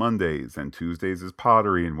class on Mondays, and Tuesdays is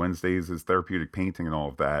pottery, and Wednesdays is therapeutic painting, and all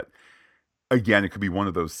of that. Again, it could be one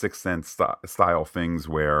of those Sixth Sense style things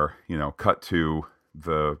where cut to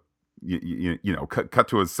the cut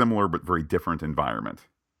to a similar but very different environment.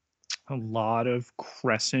 A lot of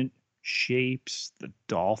crescent shapes, the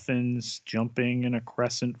dolphins jumping in a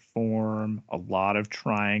crescent form, a lot of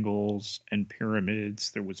triangles and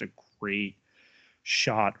pyramids. There was a great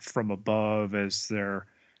shot from above as they're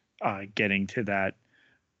getting to that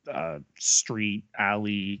street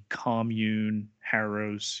alley commune.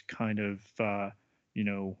 Harrow's kind of you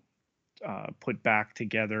know put back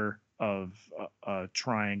together of a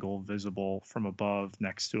triangle visible from above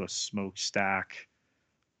next to a smokestack.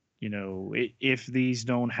 If these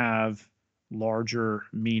don't have larger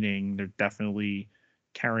meaning, they're definitely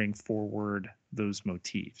carrying forward those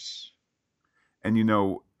motifs. And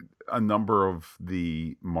a number of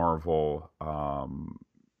the Marvel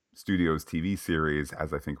Studios TV series,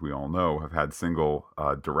 as I think we all know, have had single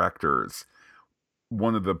directors.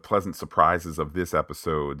 One of the pleasant surprises of this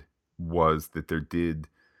episode was that there did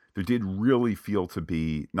really feel to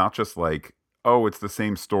be not just like, oh, it's the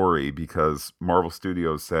same story because Marvel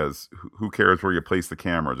Studios says, who cares where you place the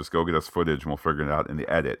camera? Just go get us footage and we'll figure it out in the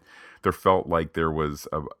edit. There felt like there was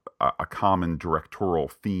a common directorial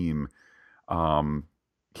theme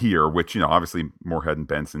here, which, obviously Moorhead and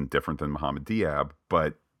Benson different than Mohammed Diab,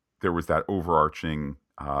 but there was that overarching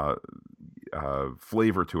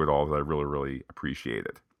flavor to it all that I really, really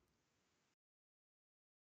appreciated.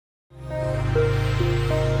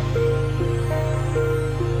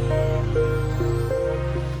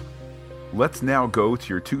 Let's now go to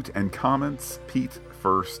your toot and comments. Pete,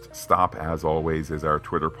 first stop, as always, is our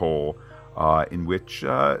Twitter poll, in which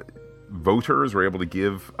voters were able to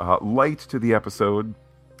give light to the episode.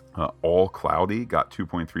 All Cloudy got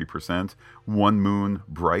 2.3%. One Moon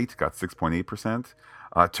Bright got 6.8%.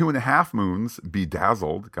 2.5 Moons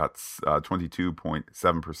Bedazzled got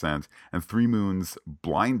 22.7%. And 3 Moons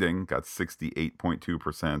Blinding got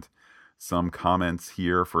 68.2%. Some comments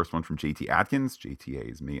here. First one from JT Atkins.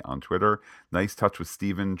 JTA is me on Twitter. Nice touch with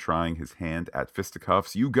Steven trying his hand at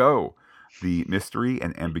fisticuffs. You go. The mystery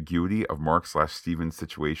and ambiguity of Mark/Steven's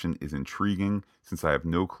situation is intriguing since I have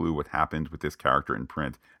no clue what happened with this character in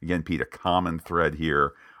print. Again, Pete, a common thread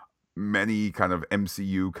here. Many kind of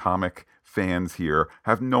MCU comic fans here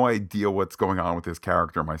have no idea what's going on with this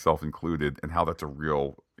character, myself included, and how that's a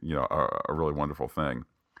real, a really wonderful thing.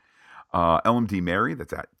 LMD Mary,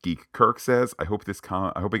 that's at Geek Kirk, says, I hope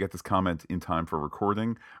I get this comment in time for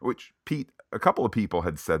recording, which, Pete, a couple of people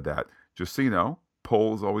had said that. Just so you know,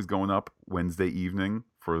 poll is always going up Wednesday evening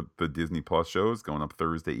for the Disney Plus shows, going up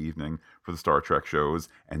Thursday evening for the Star Trek shows,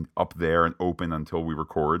 and up there and open until we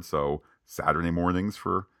record. So Saturday mornings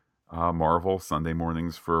for Marvel, Sunday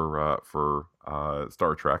mornings for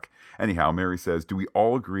Star Trek. Anyhow, Mary says, do we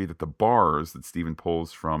all agree that the bars that Steven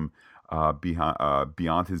pulls from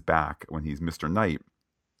beyond his back when he's Mr. Knight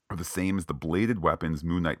are the same as the bladed weapons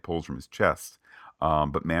Moon Knight pulls from his chest,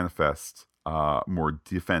 but manifest more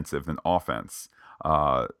defensive than offense?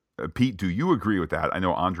 Pete, do you agree with that? I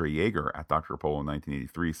know Andre Yeager at Dr. Apollo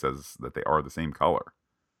 1983 says that they are the same color.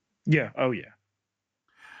 Yeah. Oh, yeah.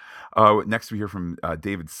 Next, we hear from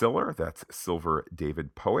David Siller. That's Silver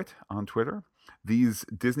David Poet on Twitter. These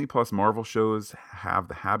Disney Plus Marvel shows have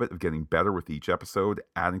the habit of getting better with each episode,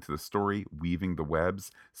 adding to the story, weaving the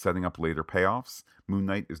webs, setting up later payoffs. Moon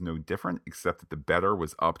Knight is no different, except that the better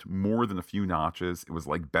was upped more than a few notches. It was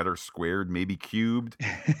like better squared, maybe cubed.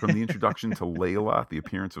 From the introduction to Layla, the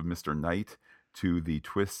appearance of Mr. Knight, to the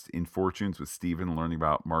twist in fortunes with Steven learning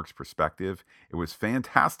about Mark's perspective. It was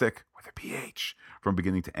fantastic with a PH from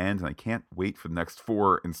beginning to end, and I can't wait for the next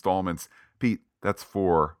 4 installments. Pete, that's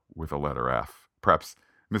 4 with a letter F. Perhaps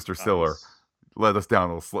Mr. Siller let us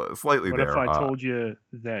down slightly what there. What if I told you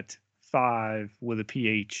that 5 with a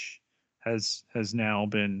PH has now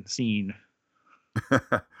been seen?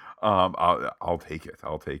 I'll take it.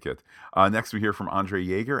 I'll take it. Next, we hear from Andre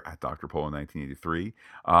Yeager at Dr. Polo 1983.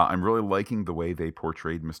 I'm really liking the way they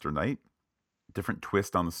portrayed Mr. Knight. Different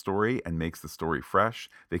twist on the story and makes the story fresh.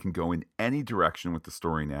 They can go in any direction with the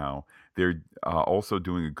story now. They're also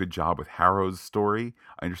doing a good job with Harrow's story.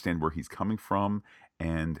 I understand where he's coming from,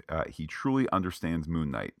 and he truly understands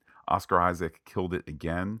Moon Knight. Oscar Isaac killed it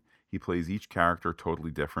again. He plays each character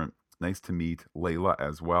totally different. Nice to meet Layla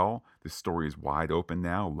as well. This story is wide open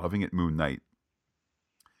now. Loving it, Moon Knight.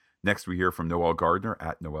 Next, we hear from Noel Gardner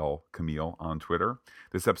at Noel Camille on Twitter.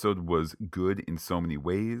 This episode was good in so many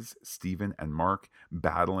ways. Steven and Mark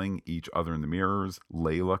battling each other in the mirrors.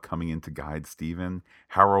 Layla coming in to guide Steven.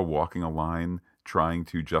 Harrow walking a line, trying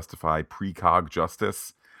to justify precog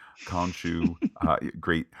justice. Khonshu,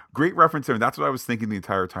 great reference there. And that's what I was thinking the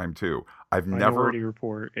entire time, too. Minority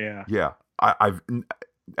Report, yeah. Yeah. I've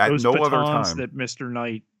at those no batons other time that Mr.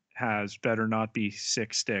 Knight has better not be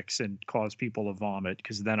 6 sticks and cause people to vomit,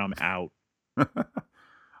 because then I'm out. But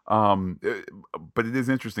it is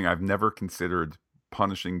interesting. I've never considered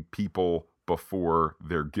punishing people before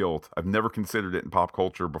their guilt. I've never considered it in pop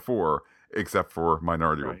culture before, except for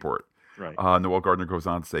Minority Report. Right. Noel Gardner goes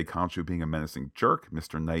on to say, Khonshu being a menacing jerk,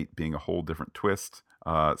 Mr. Knight being a whole different twist,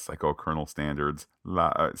 Psycho Colonel Sanders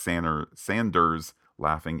laughing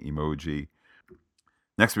emoji.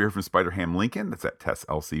 Next, we hear from Spider-Ham Lincoln. That's at Tess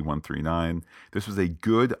LC139. This was a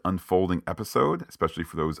good unfolding episode, especially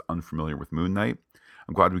for those unfamiliar with Moon Knight.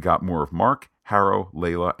 I'm glad we got more of Mark, Harrow,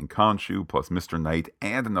 Layla, and Khonshu, plus Mr. Knight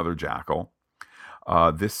and another Jackal.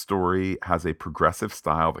 This story has a progressive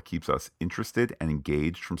style that keeps us interested and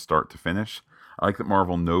engaged from start to finish. I like that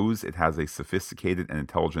Marvel knows it has a sophisticated and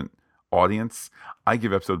intelligent audience. I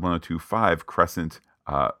give episode 102.5 Crescent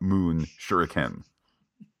Moon Shuriken.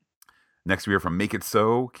 Next, we hear from Make It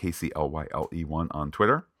So, KCLYLE1 on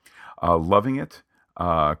Twitter. Loving it.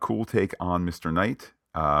 Cool take on Mr. Knight.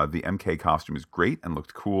 The MK costume is great and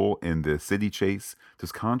looked cool in the city chase.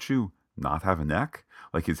 Does Khonshu not have a neck?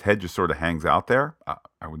 Like his head just sort of hangs out there?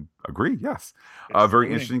 I would agree, yes.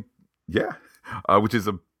 Very interesting. Yeah. Which is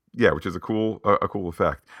Yeah, which is a cool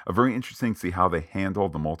effect. Very interesting to see how they handle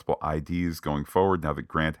the multiple IDs going forward now that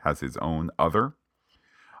Grant has his own other.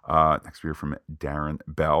 Next we hear from Darren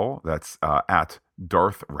Bell. That's at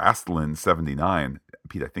Darth Rastlin 79.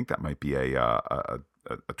 Pete, I think that might be a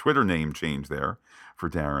Twitter name change there for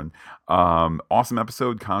Darren. Awesome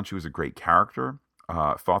episode. Conchu is a great character.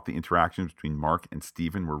 Thought the interactions between Mark and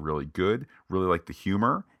Steven were really good. Really like the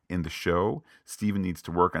humor in the show. Steven needs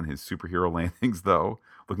to work on his superhero landings, though.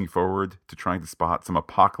 Looking forward to trying to spot some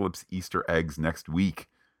apocalypse Easter eggs next week.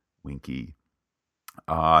 Winky.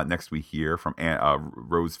 Next we hear from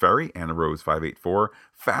Rose Ferry, Anna Rose 584.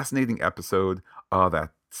 Fascinating episode.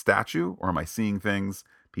 That statue, or am I seeing things?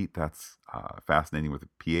 Pete, that's fascinating with a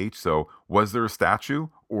PH. So was there a statue,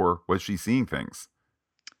 or was she seeing things?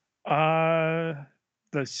 Uh,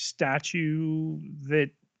 the statue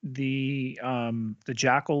that the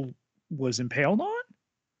jackal was impaled on?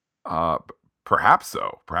 Uh, Perhaps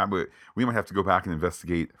so. Perhaps we might have to go back and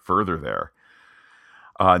investigate further there.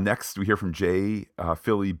 Next, we hear from J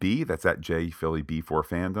Philly B. That's at J Philly B4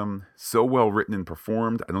 Fandom. So well written and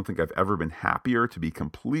performed. I don't think I've ever been happier to be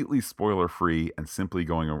completely spoiler free and simply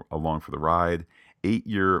going along for the ride.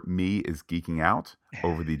 8-year me is geeking out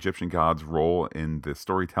over the Egyptian god's role in the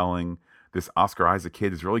storytelling. This Oscar Isaac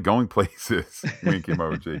kid is really going places. Wink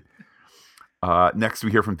emoji. Next,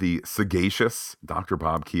 we hear from the sagacious Dr.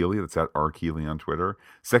 Bob Keeley. That's at R. Keeley on Twitter.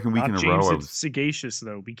 Second week Not in a James, row, I it's was sagacious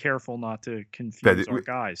though. Be careful not to that confuse it, our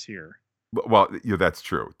guys here. well, that's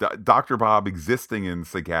true. Dr. Bob existing in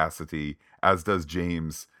sagacity, as does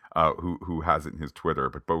James, who has it in his Twitter.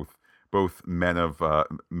 But both men of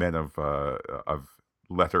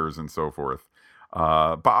letters and so forth.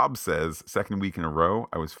 Bob says, second week in a row,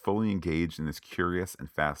 I was fully engaged in this curious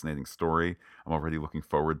and fascinating story. I'm already looking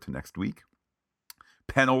forward to next week.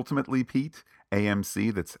 Penultimately, Pete,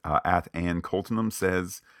 AMC, that's at Ann Coltonham,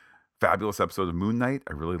 says, fabulous episode of Moon Knight.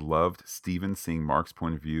 I really loved Steven seeing Mark's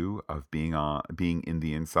point of view of being in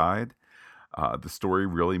the inside. The story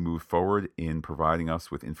really moved forward in providing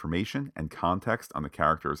us with information and context on the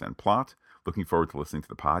characters and plot. Looking forward to listening to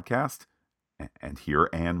the podcast. And here,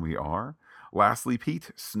 Anne, we are. Lastly,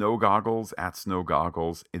 Pete, Snow Goggles at Snow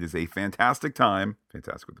Goggles. It is a fantastic time,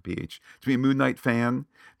 fantastic with the PH, to be a Moon Knight fan.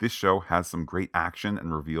 This show has some great action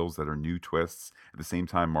and reveals that are new twists. At the same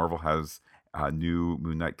time, Marvel has new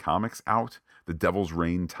Moon Knight comics out. The Devil's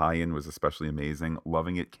Reign tie-in was especially amazing.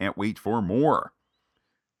 Loving it. Can't wait for more.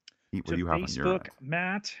 Pete, what To do you have on your Facebook, end?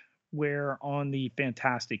 Matt, where on the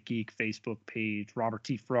Fantastic Geek Facebook page, Robert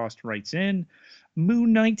T. Frost writes in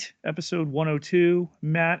Moon Knight, episode 102.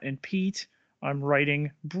 Matt and Pete, I'm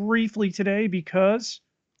writing briefly today because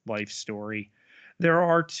life story. There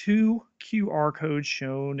are 2 QR codes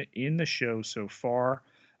shown in the show so far.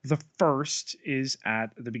 The first is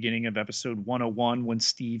at the beginning of episode 101 when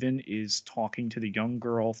Steven is talking to the young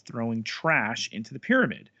girl throwing trash into the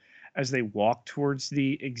pyramid. As they walk towards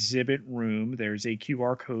the exhibit room, there's a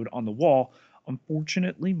QR code on the wall.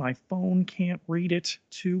 Unfortunately, my phone can't read it.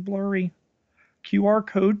 Too blurry. QR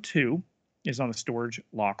code 2 is on the storage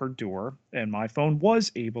locker door, and my phone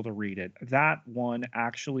was able to read it. That one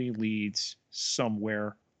actually leads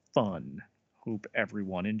somewhere fun. Hope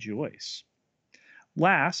everyone enjoys.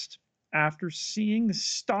 Last, after seeing the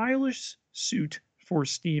stylish suit for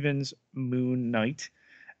Steven's Moon Knight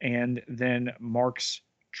and then Mark's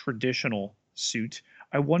traditional suit,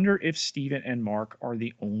 I wonder if Steven and Mark are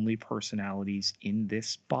the only personalities in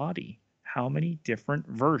this body. How many different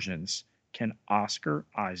versions can Oscar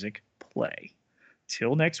Isaac play?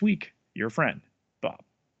 Till next week, your friend, Bob.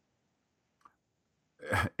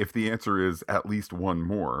 If the answer is at least one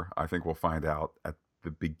more, I think we'll find out at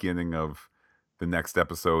the beginning of the next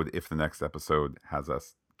episode, if the next episode has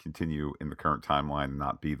us continue in the current timeline and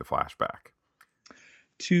not be the flashback.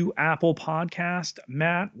 To Apple Podcast,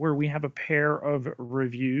 Matt, where we have a pair of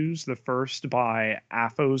reviews. The first by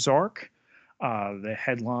Aphozark. The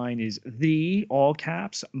headline is The, all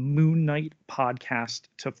caps, Moon Knight podcast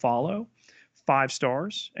to follow. 5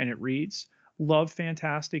 stars, and it reads, Love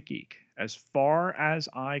Fantastic Geek. As far as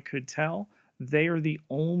I could tell, they are the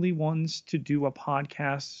only ones to do a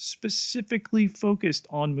podcast specifically focused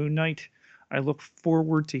on Moon Knight. I look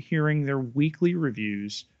forward to hearing their weekly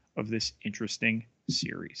reviews of this interesting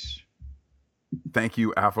series. Thank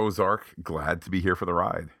you, Aphozark. Glad to be here for the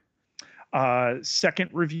ride.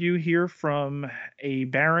 Second review here from a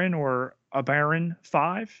Baron or a Baron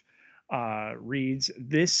 5 reads,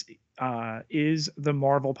 This is the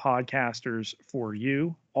Marvel Podcasters for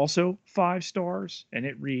you. Also 5 stars. And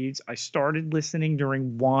it reads, I started listening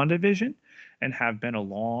during WandaVision and have been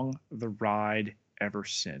along the ride ever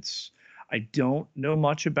since. I don't know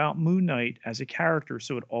much about Moon Knight as a character,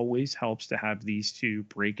 so it always helps to have these two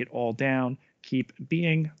break it all down. Keep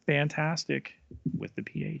being fantastic with the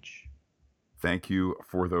PH. Thank you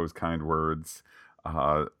for those kind words.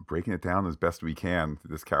 Breaking it down as best we can.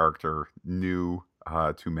 This character new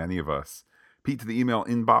to many of us. Pete, to the email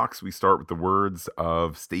inbox, we start with the words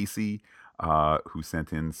of Stacy, who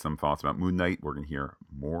sent in some thoughts about Moon Knight. We're going to hear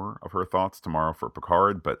more of her thoughts tomorrow for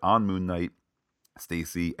Picard, but on Moon Knight,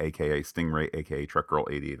 Stacy, aka Stingray, aka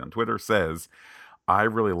TrekGirl88 on Twitter, says, I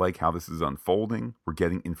really like how this is unfolding. We're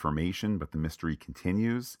getting information, but the mystery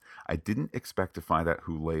continues. I didn't expect to find out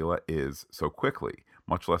who Layla is so quickly,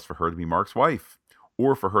 much less for her to be Mark's wife,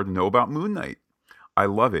 or for her to know about Moon Knight. I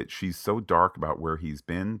love it. She's so dark about where he's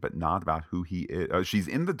been, but not about who he is. She's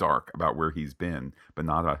in the dark about where he's been, but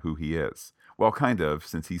not about who he is. Well, kind of,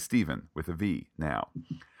 since he's Steven with a V now.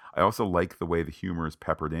 I also like the way the humor is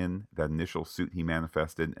peppered in. That initial suit he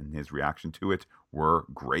manifested and his reaction to it were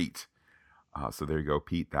great. So there you go,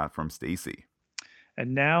 Pete. That from Stacy.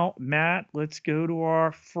 And now, Matt, let's go to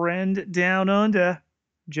our friend down under,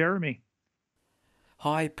 Jeremy.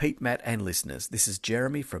 Hi, Pete, Matt, and listeners. This is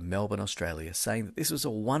Jeremy from Melbourne, Australia, saying that this was a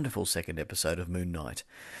wonderful second episode of Moon Knight.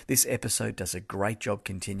 This episode does a great job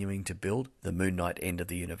continuing to build the Moon Knight end of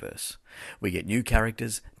the universe. We get new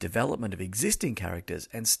characters, development of existing characters,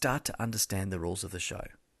 and start to understand the rules of the show.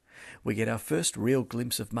 We get our first real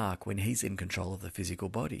glimpse of Mark when he's in control of the physical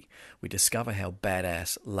body. We discover how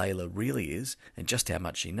badass Layla really is and just how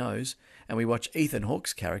much she knows, and we watch Ethan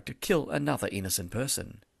Hawke's character kill another innocent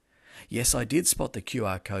person. Yes, I did spot the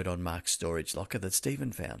QR code on Mark's storage locker that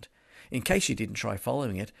Steven found. In case you didn't try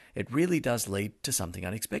following it, it really does lead to something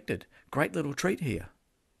unexpected. Great little treat here.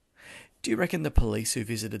 Do you reckon the police who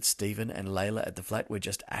visited Steven and Layla at the flat were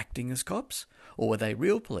just acting as cops? Or were they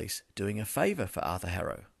real police doing a favour for Arthur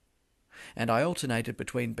Harrow? And I alternated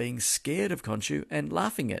between being scared of Khonshu and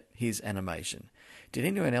laughing at his animation. Did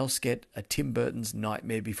anyone else get a Tim Burton's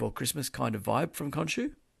Nightmare Before Christmas kind of vibe from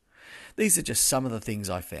Khonshu? These are just some of the things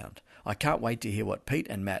I found. I can't wait to hear what Pete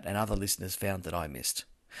and Matt and other listeners found that I missed.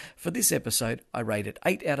 For this episode, I rate it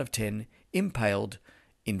 8 out of 10, impaled,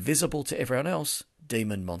 invisible to everyone else,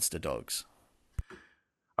 demon monster dogs.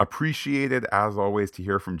 Appreciated, as always, to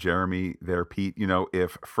hear from Jeremy there, Pete. You know,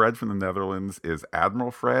 if Fred from the Netherlands is Admiral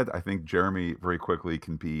Fred, I think Jeremy very quickly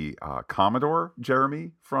can be Commodore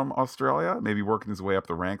Jeremy from Australia, maybe working his way up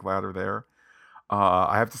the rank ladder there.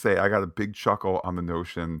 I have to say, I got a big chuckle on the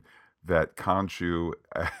notion that Khonshu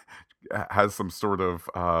has some sort of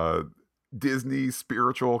Disney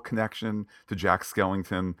spiritual connection to Jack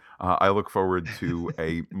Skellington. I look forward to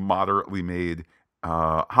a moderately made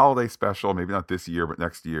holiday special, maybe not this year, but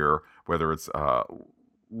next year, whether it's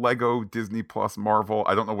Lego, Disney plus Marvel.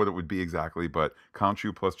 I don't know what it would be exactly, but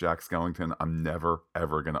Khonshu plus Jack Skellington, I'm never,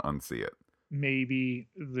 ever going to unsee it. Maybe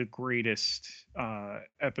the greatest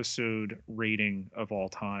episode rating of all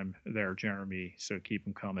time there, Jeremy. So keep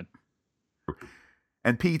them coming.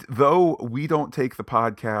 And Pete, though we don't take the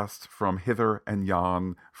podcast from hither and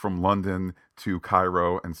yon, from London to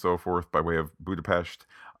Cairo and so forth by way of Budapest,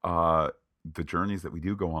 the journeys that we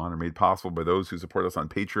do go on are made possible by those who support us on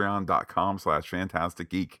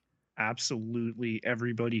patreon.com/fantasticgeek. Absolutely.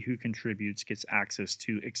 Everybody who contributes gets access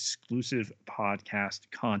to exclusive podcast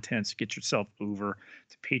content. So get yourself over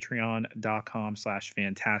to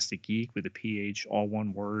patreon.com/fantasticgeek with a PH, all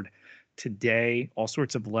one word. Today, all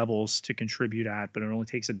sorts of levels to contribute at, but it only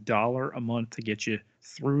takes $1 a month to get you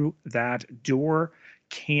through that door.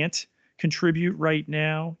 Can't contribute right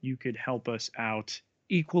now? You could help us out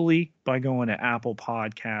equally by going to Apple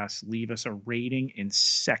Podcasts. Leave us a rating in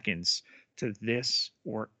seconds to this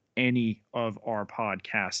or any of our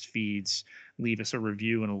podcast feeds. Leave us a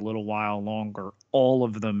review in a little while longer. All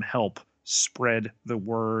of them help spread the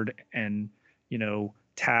word and,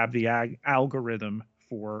 tab the algorithm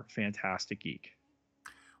for Fantastic Geek.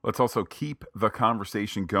 Let's also keep the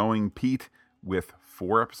conversation going, Pete, with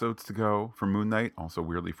 4 episodes to go for Moon Knight, also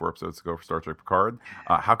weirdly 4 episodes to go for Star Trek Picard.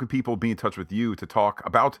 How can people be in touch with you to talk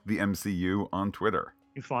about the MCU on Twitter?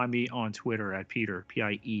 You can find me on Twitter at Peter,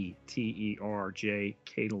 PIETERJ,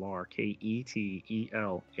 Ketelar,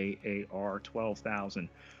 KETELAAR,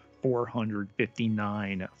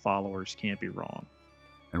 12,459 followers. Can't be wrong.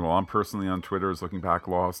 And while I'm personally on Twitter as Looking Back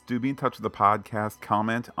Lost, do be in touch with the podcast.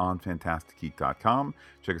 Comment on fantasticgeek.com.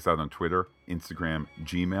 Check us out on Twitter, Instagram,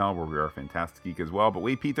 Gmail, where we are Fantastic Geek as well. But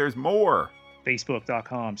wait, Pete, there's more.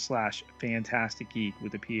 Facebook.com/fantasticgeek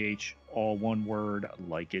with a PH, all one word,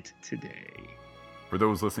 like it today. For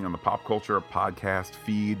those listening on the Pop Culture podcast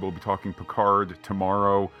feed, we'll be talking Picard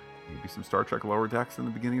tomorrow. Maybe some Star Trek Lower Decks in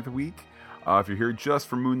the beginning of the week. If you're here just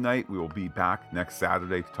for Moon Knight, we will be back next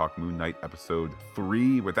Saturday to talk Moon Knight episode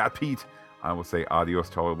 3. With that, Pete, I will say adios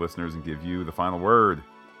to all our listeners and give you the final word.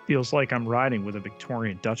 Feels like I'm riding with a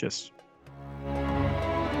Victorian Duchess.